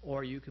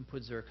 or you can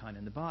put zircon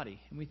in the body.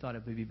 And we thought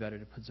it would be better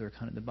to put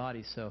zircon in the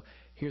body. So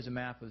here's a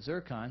map of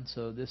zircon.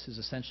 So this is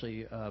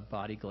essentially a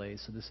body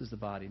glaze. So this is the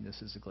body, and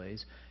this is the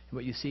glaze. And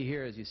what you see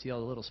here is you see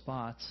all the little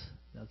spots.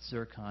 That's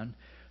zircon.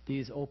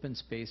 These open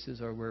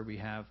spaces are where we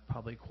have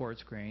probably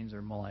quartz grains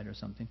or mullite or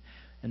something,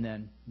 and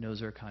then no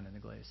zircon in the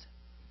glaze.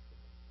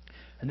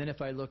 And then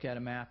if I look at a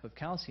map of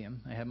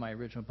calcium, I have my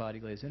original body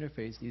glaze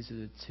interface. These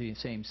are the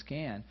same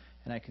scan,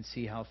 and I can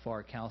see how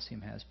far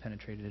calcium has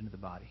penetrated into the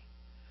body.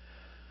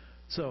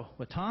 So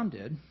what Tom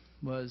did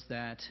was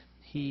that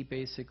he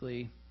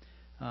basically,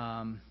 a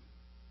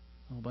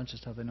whole bunch of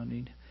stuff I don't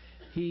need,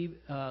 he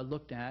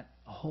looked at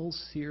a whole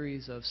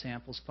series of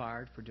samples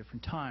fired for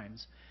different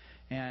times.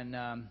 And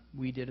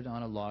we did it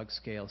on a log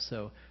scale.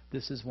 So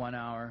this is 1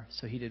 hour.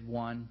 So he did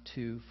 1,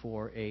 2,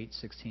 4, 8,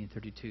 16,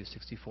 32,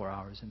 64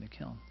 hours in the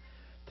kiln.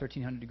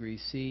 1300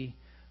 degrees C.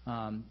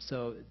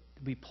 So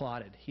we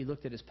plotted. He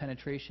looked at his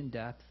penetration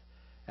depth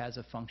as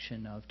a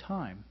function of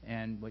time.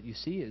 And what you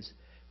see is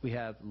we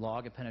have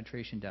log of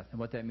penetration depth. And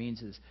what that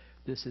means is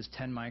this is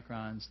 10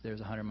 microns,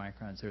 there's 100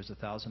 microns, there's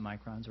 1,000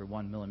 microns, or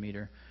 1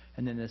 millimeter.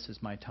 And then this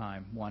is my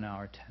time, 1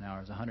 hour, 10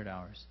 hours, 100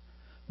 hours.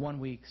 1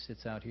 week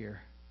sits out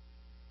here.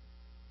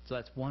 So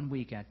that's 1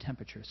 week at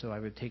temperature. So I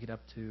would take it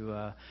up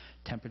to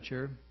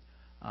temperature,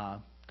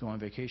 go on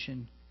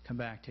vacation, come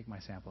back, take my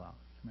sample out.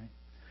 Right?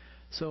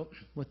 So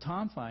what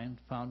Tom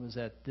found was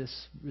that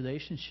this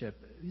relationship,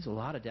 there's a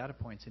lot of data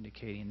points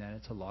indicating that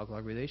it's a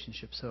log-log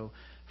relationship. So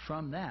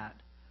from that,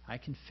 I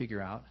can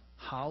figure out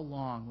how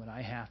long would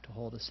I have to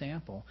hold a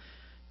sample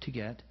to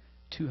get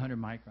 200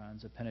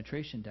 microns of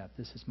penetration depth.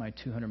 This is my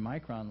 200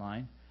 micron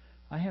line.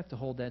 I have to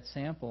hold that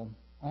sample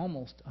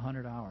almost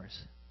 100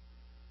 hours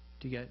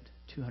to get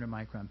 200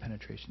 micron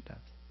penetration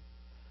depth.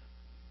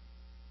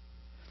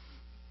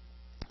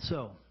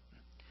 So,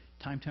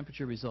 time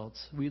temperature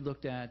results. We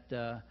looked at,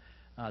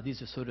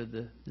 these are sort of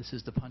this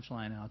is the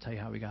punchline, and I'll tell you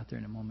how we got there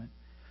in a moment.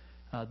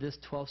 This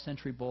 12th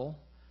century bowl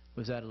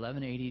was at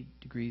 1180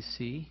 degrees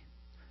C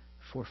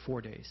for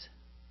 4 days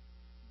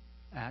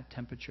at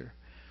temperature.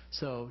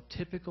 So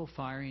typical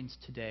firings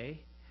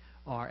today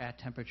are at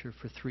temperature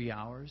for 3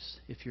 hours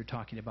if you're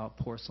talking about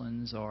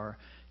porcelains or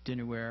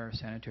dinnerware,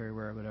 sanitary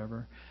ware,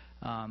 whatever.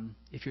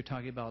 If you're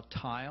talking about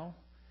tile,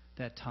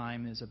 that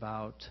time is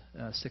about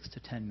 6 to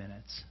 10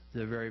 minutes.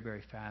 They're very,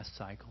 very fast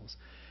cycles.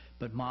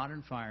 But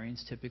modern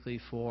firings, typically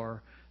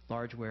for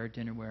largeware,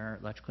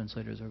 dinnerware, electrical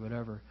insulators, or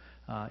whatever,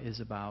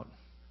 is about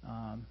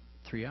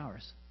 3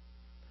 hours.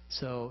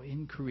 So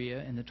in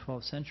Korea in the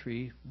 12th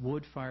century,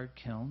 wood-fired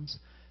kilns,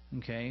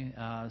 okay,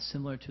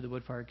 similar to the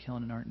wood-fired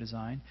kiln in art and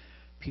design,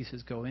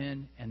 pieces go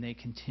in and they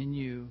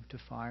continue to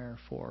fire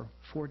for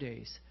 4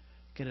 days,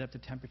 get it up to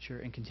temperature,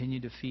 and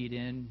continue to feed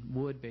in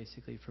wood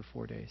basically for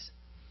 4 days.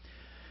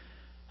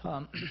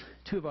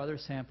 Two of other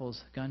samples,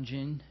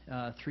 Gunjin,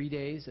 3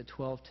 days at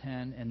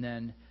 1210, and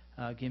then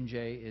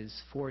Gimjae is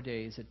 4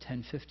 days at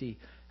 1050.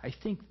 I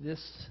think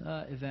this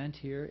event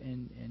here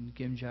in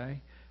Gimjae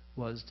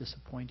was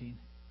disappointing.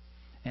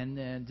 And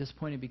then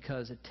disappointing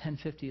because at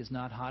 1050 is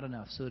not hot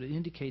enough. So it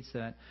indicates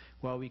that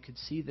while we could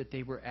see that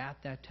they were at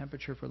that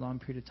temperature for a long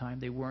period of time,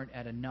 they weren't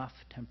at enough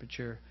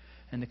temperature,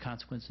 and the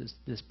consequence is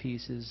this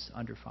piece is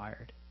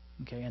underfired.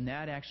 Okay, and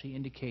that actually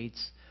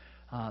indicates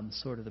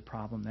sort of the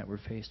problem that we're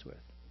faced with.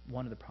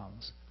 One of the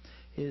problems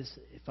is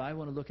if I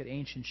want to look at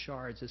ancient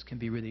shards, this can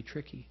be really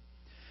tricky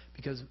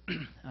because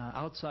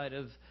outside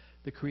of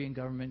the Korean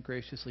government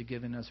graciously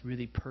giving us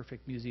really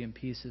perfect museum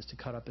pieces to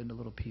cut up into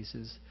little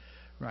pieces,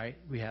 right,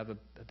 we have a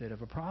bit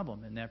of a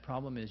problem. And that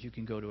problem is you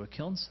can go to a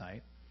kiln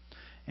site.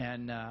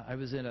 And I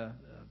was in a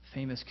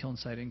famous kiln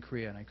site in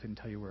Korea, and I couldn't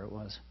tell you where it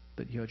was,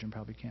 but Hyojin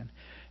probably can.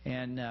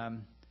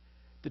 And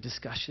the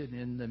discussion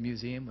in the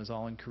museum was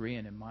all in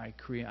Korean. And my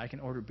Korean, I can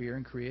order beer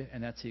in Korea,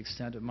 and that's the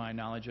extent of my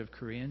knowledge of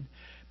Korean.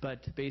 But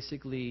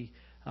basically,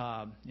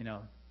 you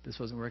know, this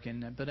wasn't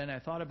working. But then I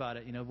thought about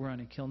it. You know, we're on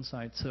a kiln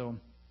site, so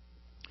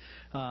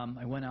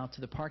I went out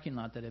to the parking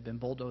lot that had been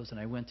bulldozed, and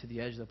I went to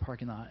the edge of the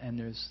parking lot, and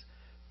there's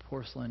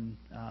porcelain,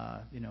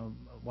 you know,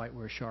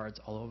 whiteware shards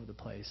all over the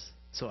place.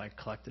 So I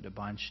collected a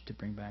bunch to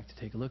bring back to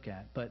take a look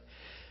at. But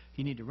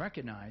you need to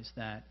recognize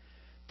that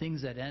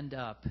things that end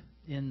up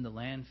in the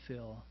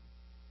landfill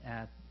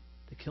at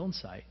the kiln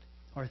site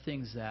are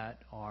things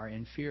that are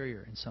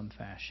inferior in some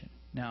fashion.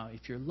 Now,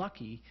 if you're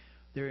lucky,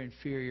 they're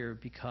inferior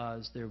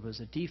because there was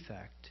a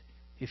defect.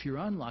 If you're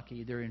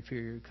unlucky, they're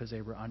inferior because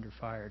they were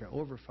underfired or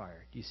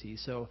overfired, you see.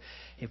 So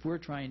if we're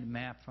trying to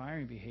map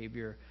firing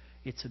behavior,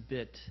 it's a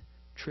bit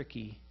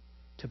tricky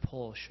to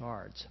pull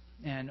shards.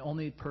 And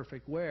only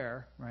perfect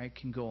ware, right,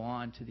 can go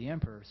on to the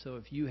emperor. So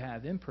if you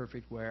have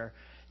imperfect ware,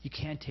 you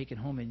can't take it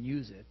home and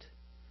use it,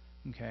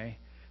 okay,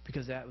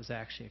 because that was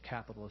actually a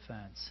capital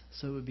offense.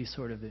 So it would be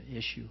sort of an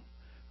issue,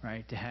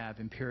 right, to have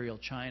imperial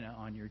china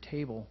on your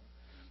table,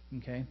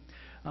 okay.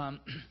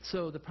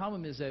 So the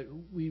problem is that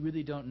we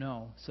really don't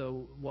know.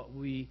 So what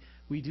we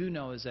do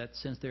know is that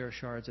since there are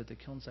shards at the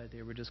kiln site,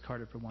 they were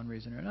discarded for one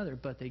reason or another,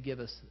 but they give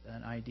us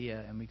an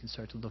idea, and we can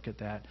start to look at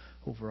that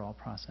overall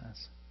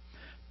process.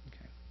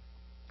 Okay.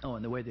 Oh,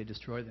 and the way they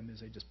destroy them is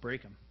they just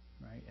break them,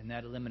 right? And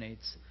that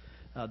eliminates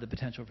the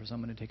potential for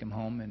someone to take them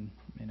home, and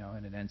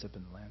and it ends up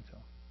in the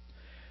landfill.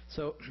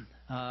 So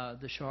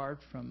the shard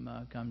from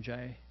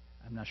Gamjae,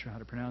 I'm not sure how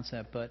to pronounce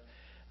that, but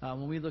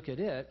when we look at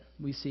it,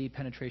 we see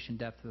penetration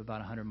depth of about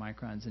 100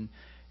 microns.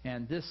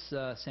 And this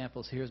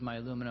sample, so here's my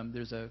aluminum.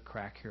 There's a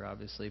crack here,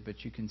 obviously,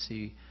 but you can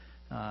see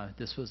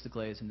this was the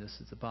glaze and this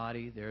is the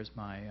body. There's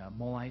my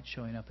molite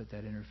showing up at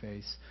that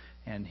interface.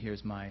 And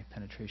here's my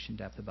penetration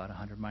depth, about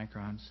 100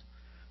 microns.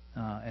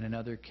 In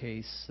another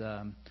case,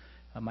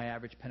 my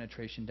average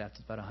penetration depth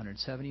is about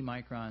 170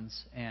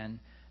 microns. And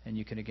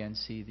you can again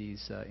see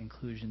these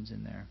inclusions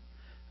in there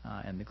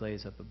and the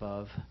glaze up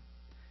above.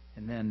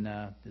 And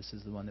then this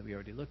is the one that we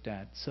already looked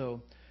at.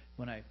 So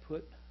when I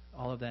put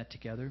all of that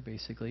together,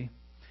 basically,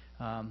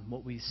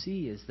 what we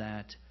see is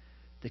that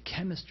the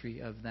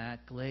chemistry of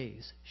that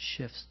glaze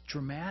shifts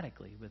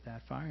dramatically with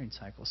that firing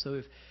cycle.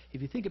 So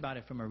if you think about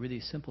it from a really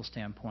simple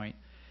standpoint,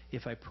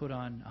 if I put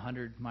on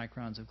 100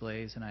 microns of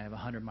glaze and I have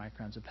 100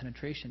 microns of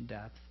penetration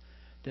depth,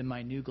 then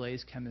my new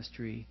glaze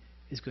chemistry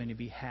is going to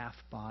be half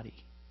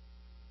body.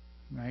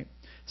 Right?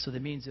 So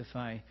that means if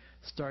I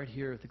start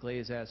here with the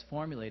glaze as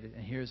formulated,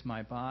 and here's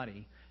my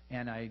body,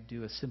 and I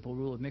do a simple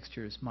rule of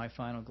mixtures, my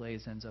final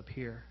glaze ends up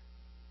here.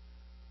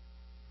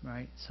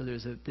 Right? So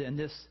there's and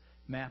this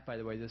map, by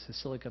the way, this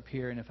is silica up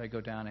here, and if I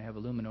go down, I have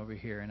aluminum over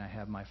here, and I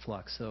have my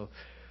flux. So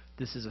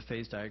this is a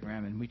phase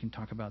diagram, and we can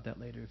talk about that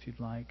later if you'd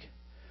like.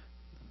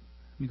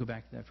 Let me go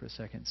back to that for a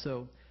second.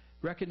 So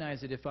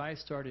recognize that if I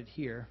started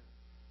here,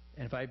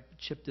 and if I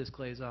chip this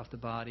glaze off the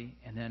body,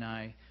 and then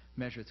I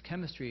measure its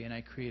chemistry and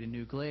I create a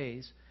new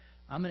glaze,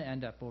 I'm going to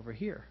end up over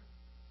here.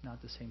 Not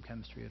the same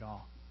chemistry at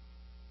all.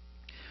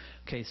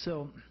 Okay,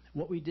 so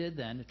what we did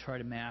then to try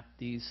to map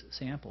these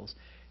samples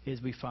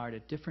is we fired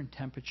at different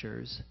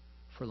temperatures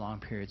for long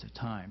periods of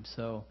time.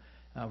 So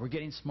we're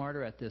getting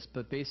smarter at this,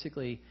 but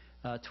basically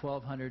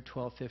 1200,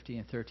 1250,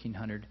 and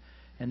 1300,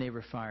 and they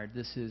were fired.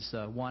 This is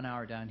 1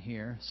 hour down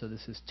here, so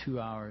this is 2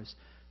 hours,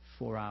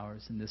 4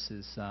 hours, and this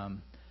is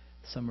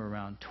somewhere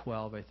around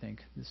 12, I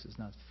think. This is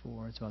not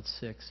 4, it's about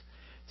 6.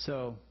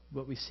 So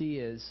what we see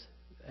is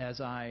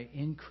as I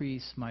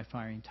increase my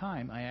firing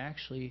time, I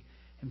actually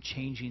am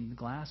changing the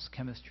glass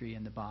chemistry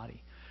in the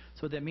body.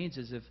 So what that means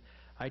is if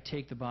I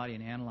take the body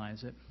and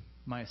analyze it,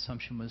 my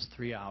assumption was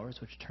 3 hours,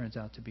 which turns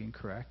out to be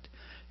incorrect.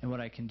 And what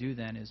I can do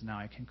then is now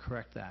I can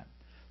correct that.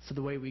 So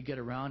the way we get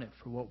around it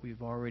for what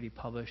we've already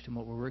published and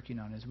what we're working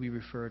on is we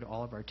refer to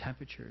all of our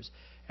temperatures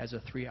as a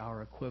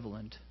 3-hour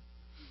equivalent,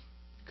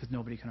 because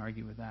nobody can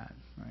argue with that,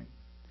 right?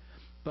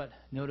 But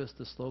notice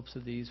the slopes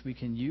of these. We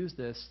can use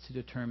this to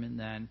determine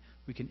then,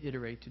 we can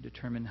iterate to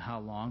determine how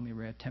long they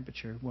were at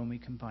temperature when we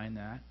combine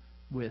that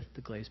with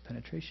the glaze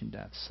penetration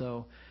depth.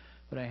 So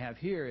what I have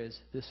here is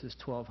this is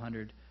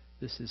 1200,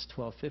 this is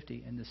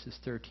 1250, and this is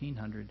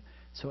 1300.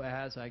 So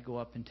as I go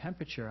up in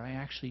temperature, I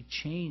actually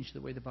change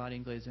the way the body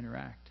and glaze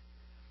interact.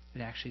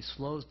 It actually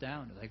slows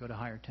down as I go to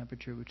higher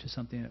temperature, which is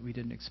something that we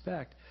didn't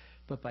expect.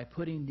 But by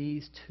putting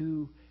these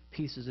two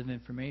pieces of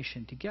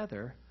information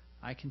together,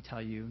 I can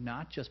tell you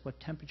not just what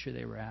temperature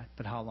they were at,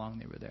 but how long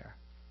they were there.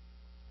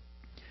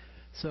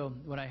 So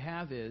what I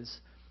have is,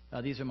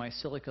 these are my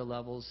silica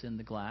levels in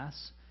the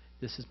glass.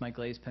 This is my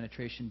glaze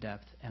penetration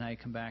depth, and I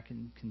come back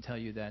and can tell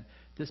you that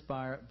this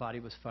body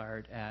was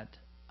fired at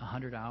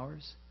 100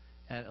 hours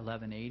at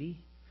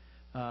 1180.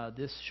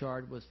 This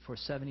shard was for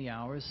 70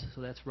 hours,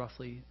 so that's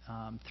roughly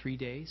 3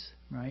 days,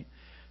 right?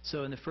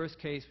 So in the first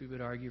case, we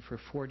would argue for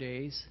 4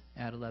 days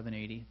at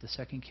 1180. The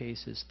second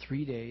case is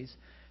 3 days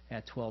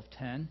at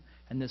 1210.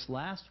 And this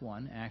last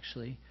one,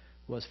 actually,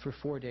 was for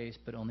 4 days,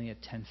 but only at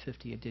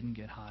 1050. It didn't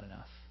get hot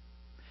enough.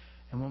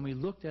 And when we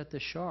looked at the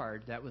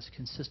shard, that was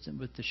consistent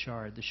with the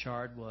shard. The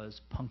shard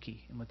was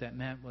punky. And what that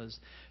meant was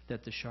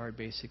that the shard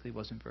basically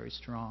wasn't very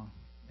strong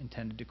and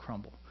tended to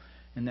crumble.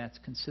 And that's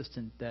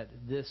consistent that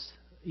this,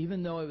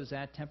 even though it was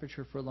at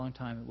temperature for a long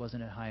time, it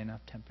wasn't at high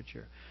enough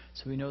temperature.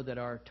 So we know that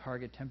our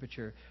target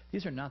temperature,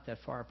 these are not that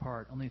far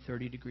apart. Only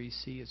 30 degrees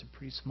C is a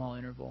pretty small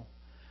interval.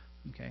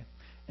 Okay?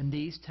 And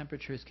these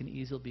temperatures can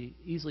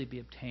easily be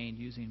obtained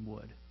using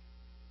wood.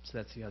 So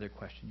that's the other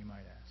question you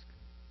might ask.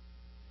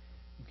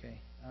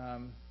 Okay.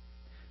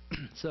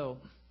 So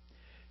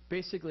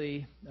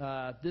basically,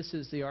 this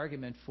is the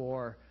argument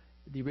for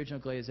the original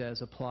glaze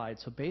as applied.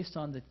 So based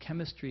on the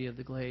chemistry of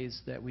the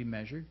glaze that we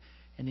measured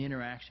and the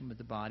interaction with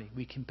the body,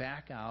 we can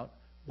back out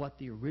what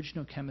the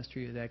original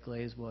chemistry of that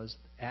glaze was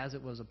as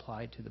it was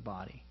applied to the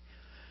body.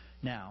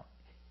 Now,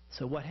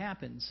 so what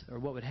happens, or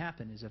what would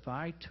happen, is if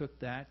I took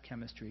that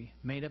chemistry,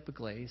 made up a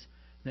glaze,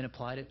 then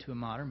applied it to a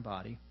modern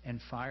body and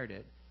fired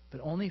it,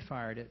 but only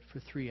fired it for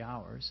 3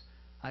 hours,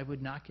 I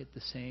would not get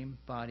the same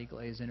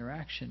body-glaze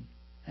interaction.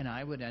 And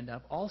I would end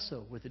up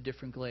also with a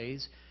different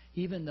glaze,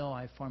 even though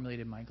I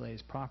formulated my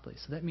glaze properly.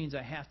 So that means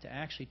I have to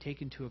actually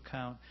take into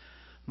account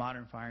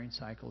modern firing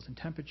cycles and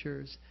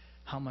temperatures,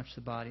 how much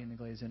the body and the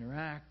glaze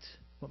interact,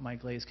 what my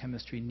glaze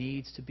chemistry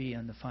needs to be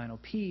on the final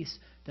piece,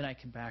 then I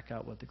can back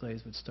out what the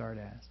glaze would start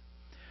as.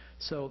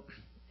 So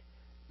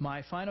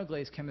my final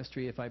glaze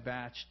chemistry, if I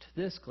batched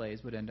this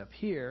glaze, would end up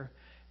here.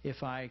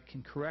 If I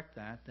can correct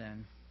that,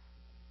 then,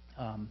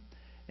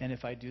 and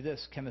if I do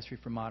this chemistry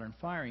for modern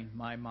firing,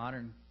 my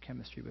modern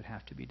chemistry would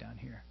have to be down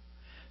here.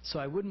 So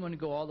I wouldn't want to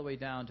go all the way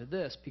down to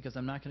this because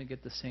I'm not going to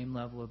get the same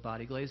level of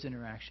body-glaze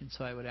interaction.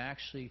 So I would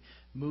actually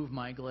move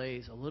my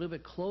glaze a little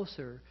bit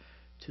closer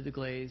to the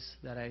glaze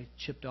that I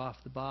chipped off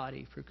the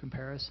body for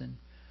comparison.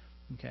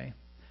 Okay?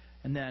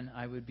 And then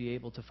I would be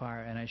able to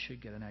fire, and I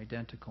should get an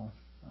identical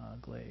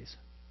glaze.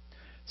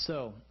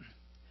 So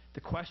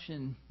the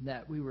question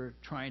that we were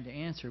trying to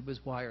answer was,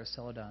 why are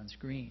celadons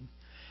green?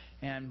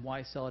 And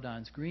why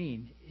celadons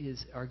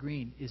are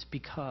green is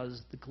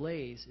because the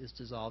glaze is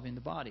dissolving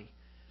the body.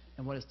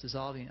 And what is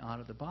dissolving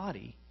out of the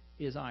body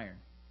is iron.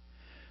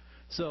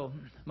 So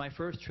my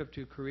first trip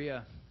to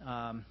Korea,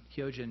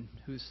 Hyojin,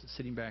 who's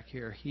sitting back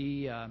here,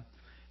 he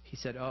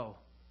said, oh,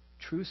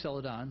 true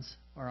celadons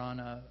are on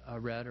a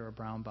red or a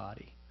brown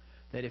body.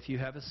 That if you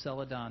have a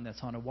celadon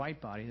that's on a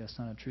white body, that's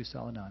not a true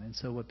celadon. And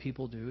so what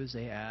people do is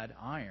they add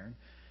iron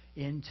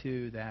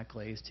into that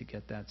glaze to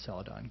get that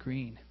celadon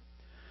green.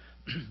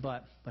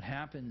 But what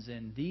happens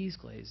in these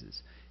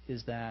glazes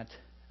is that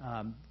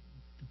the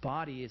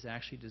body is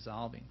actually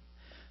dissolving.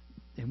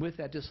 And with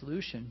that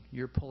dissolution,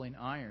 you're pulling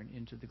iron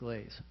into the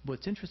glaze.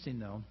 What's interesting,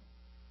 though,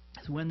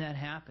 is when that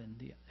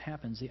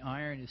happens, the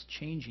iron is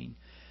changing.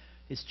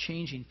 It's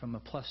changing from a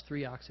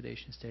 +3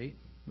 oxidation state,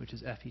 which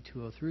is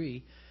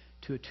Fe2O3,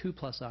 to a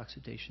 2+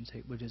 oxidation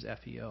state, which is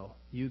FeO.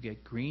 You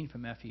get green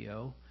from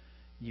FeO.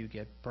 You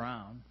get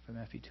brown from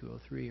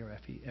Fe2O3 or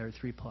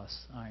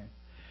 3+ iron.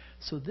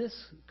 So this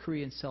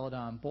Korean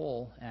celadon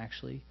bowl,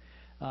 actually,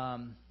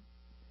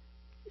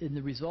 and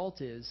the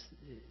result is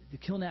the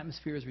kiln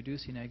atmosphere is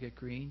reducing, I get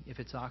green. If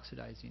it's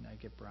oxidizing, I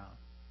get brown.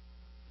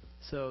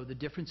 So the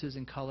differences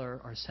in color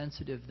are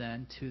sensitive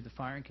then to the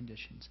firing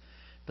conditions.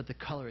 But the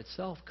color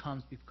itself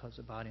comes because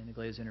the body and the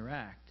glaze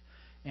interact.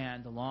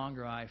 And the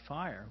longer I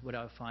fire, what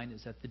I would find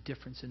is that the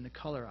difference in the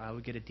color, I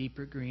would get a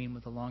deeper green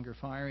with a longer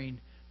firing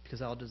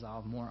because I'll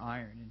dissolve more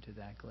iron into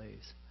that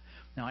glaze.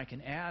 Now I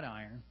can add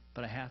iron,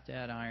 but I have to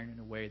add iron in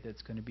a way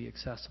that's going to be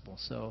accessible.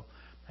 So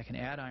I can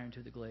add iron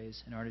to the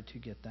glaze in order to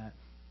get that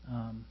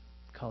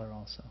color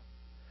also.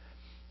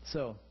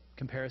 So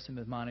comparison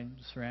with mounting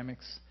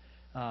ceramics,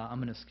 I'm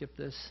going to skip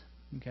this.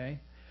 Okay.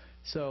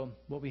 So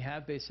what we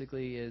have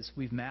basically is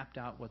we've mapped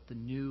out what the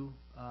new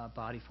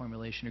body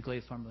formulation or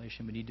glaze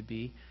formulation would need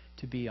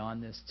to be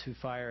on this to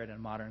fire at a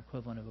modern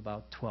equivalent of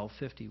about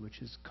 1250,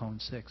 which is cone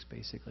 6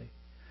 basically.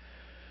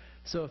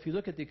 So if you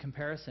look at the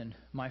comparison,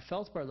 my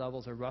feldspar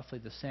levels are roughly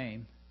the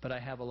same, but I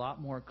have a lot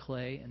more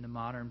clay in the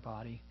modern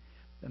body,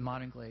 the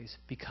modern glaze,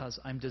 because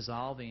I'm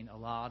dissolving a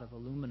lot of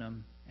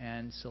aluminum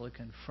and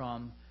silicon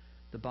from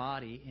the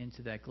body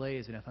into that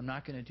glaze. And if I'm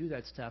not going to do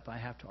that step, I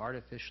have to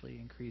artificially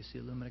increase the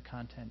alumina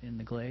content in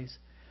the glaze.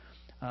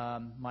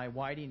 My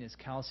whiting is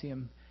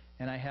calcium,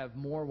 and I have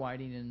more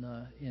whiting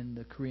in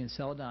the Korean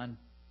celadon,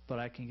 but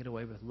I can get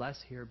away with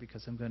less here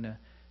because I'm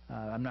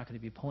not going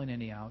to be pulling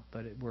any out,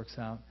 but it works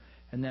out.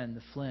 And then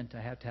the flint, I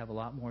have to have a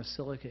lot more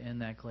silica in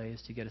that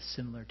glaze to get a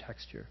similar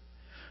texture.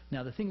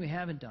 Now the thing we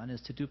haven't done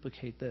is to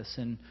duplicate this,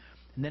 and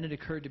then it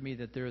occurred to me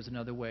that there is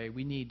another way.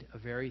 We need a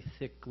very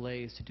thick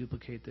glaze to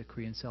duplicate the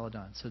Korean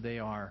celadon. So they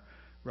are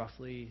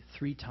roughly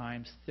 3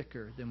 times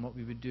thicker than what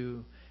we would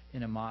do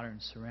in a modern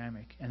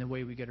ceramic. And the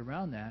way we get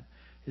around that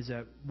is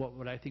that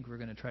what I think we're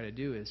going to try to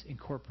do is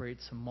incorporate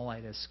some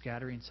mullite as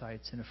scattering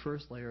sites in a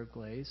first layer of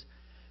glaze,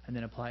 and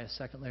then apply a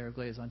second layer of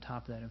glaze on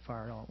top of that and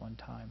fire it all at one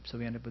time. So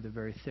we end up with a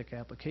very thick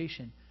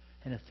application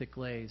and a thick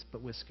glaze,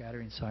 but with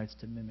scattering sites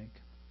to mimic.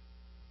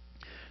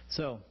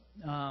 So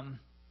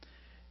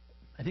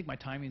I think my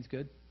timing's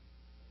good.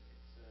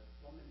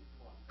 It's 1 minute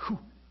to 1. Whew.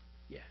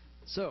 Yeah.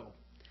 So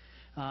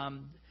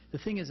the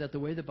thing is that the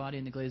way the body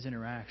and the glaze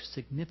interact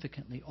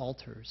significantly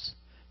alters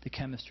the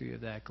chemistry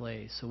of that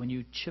glaze. So when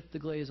you chip the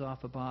glaze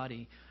off a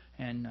body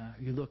and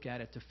you look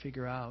at it to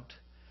figure out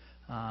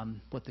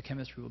what the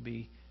chemistry will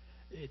be,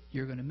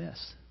 you're going to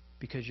miss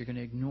because you're going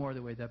to ignore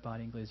the way that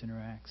body and glaze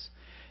interacts.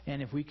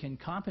 And if we can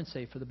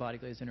compensate for the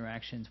body-glaze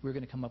interactions, we're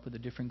going to come up with a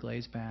different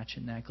glaze batch,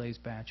 and that glaze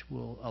batch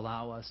will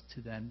allow us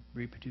to then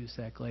reproduce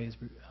that glaze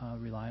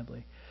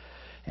reliably.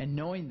 And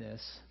knowing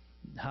this,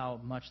 how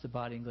much the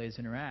body and glaze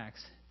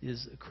interacts,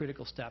 is a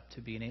critical step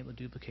to being able to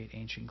duplicate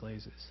ancient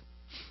glazes.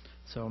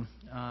 So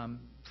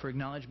for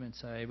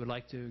acknowledgments, I would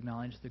like to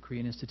acknowledge the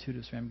Korean Institute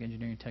of Ceramic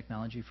Engineering and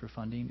Technology for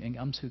funding. And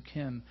Umsoo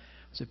Kim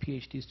was a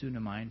PhD student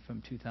of mine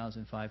from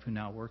 2005 who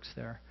now works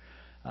there.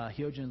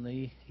 Hyojin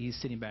Lee, he's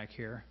sitting back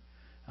here.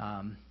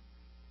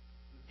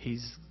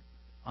 He's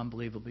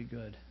unbelievably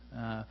good.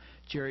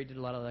 Jerry did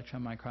a lot of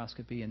electron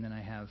microscopy, and then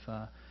I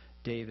have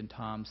Dave and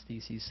Tom's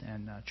thesis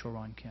and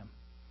Choron Kim.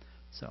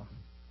 So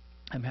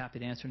I'm happy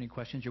to answer any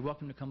questions. You're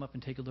welcome to come up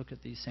and take a look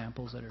at these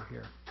samples that are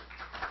here.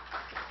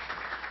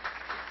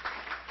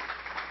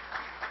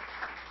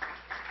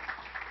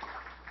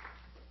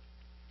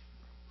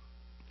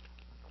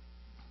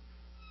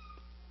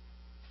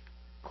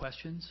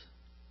 questions?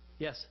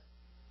 Yes?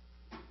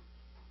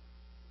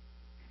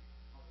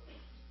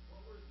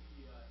 What were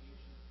the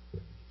ancient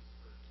techniques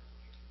for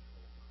temperature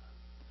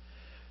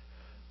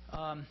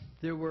control?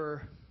 There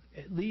were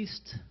at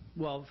least,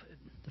 well,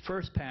 the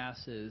first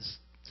pass is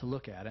to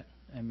look at it.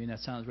 I mean, that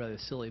sounds rather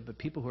silly, but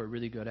people who are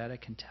really good at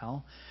it can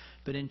tell.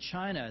 But in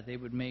China, they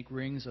would make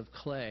rings of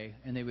clay,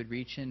 and they would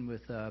reach in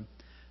with a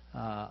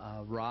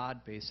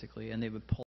rod, basically, and they would pull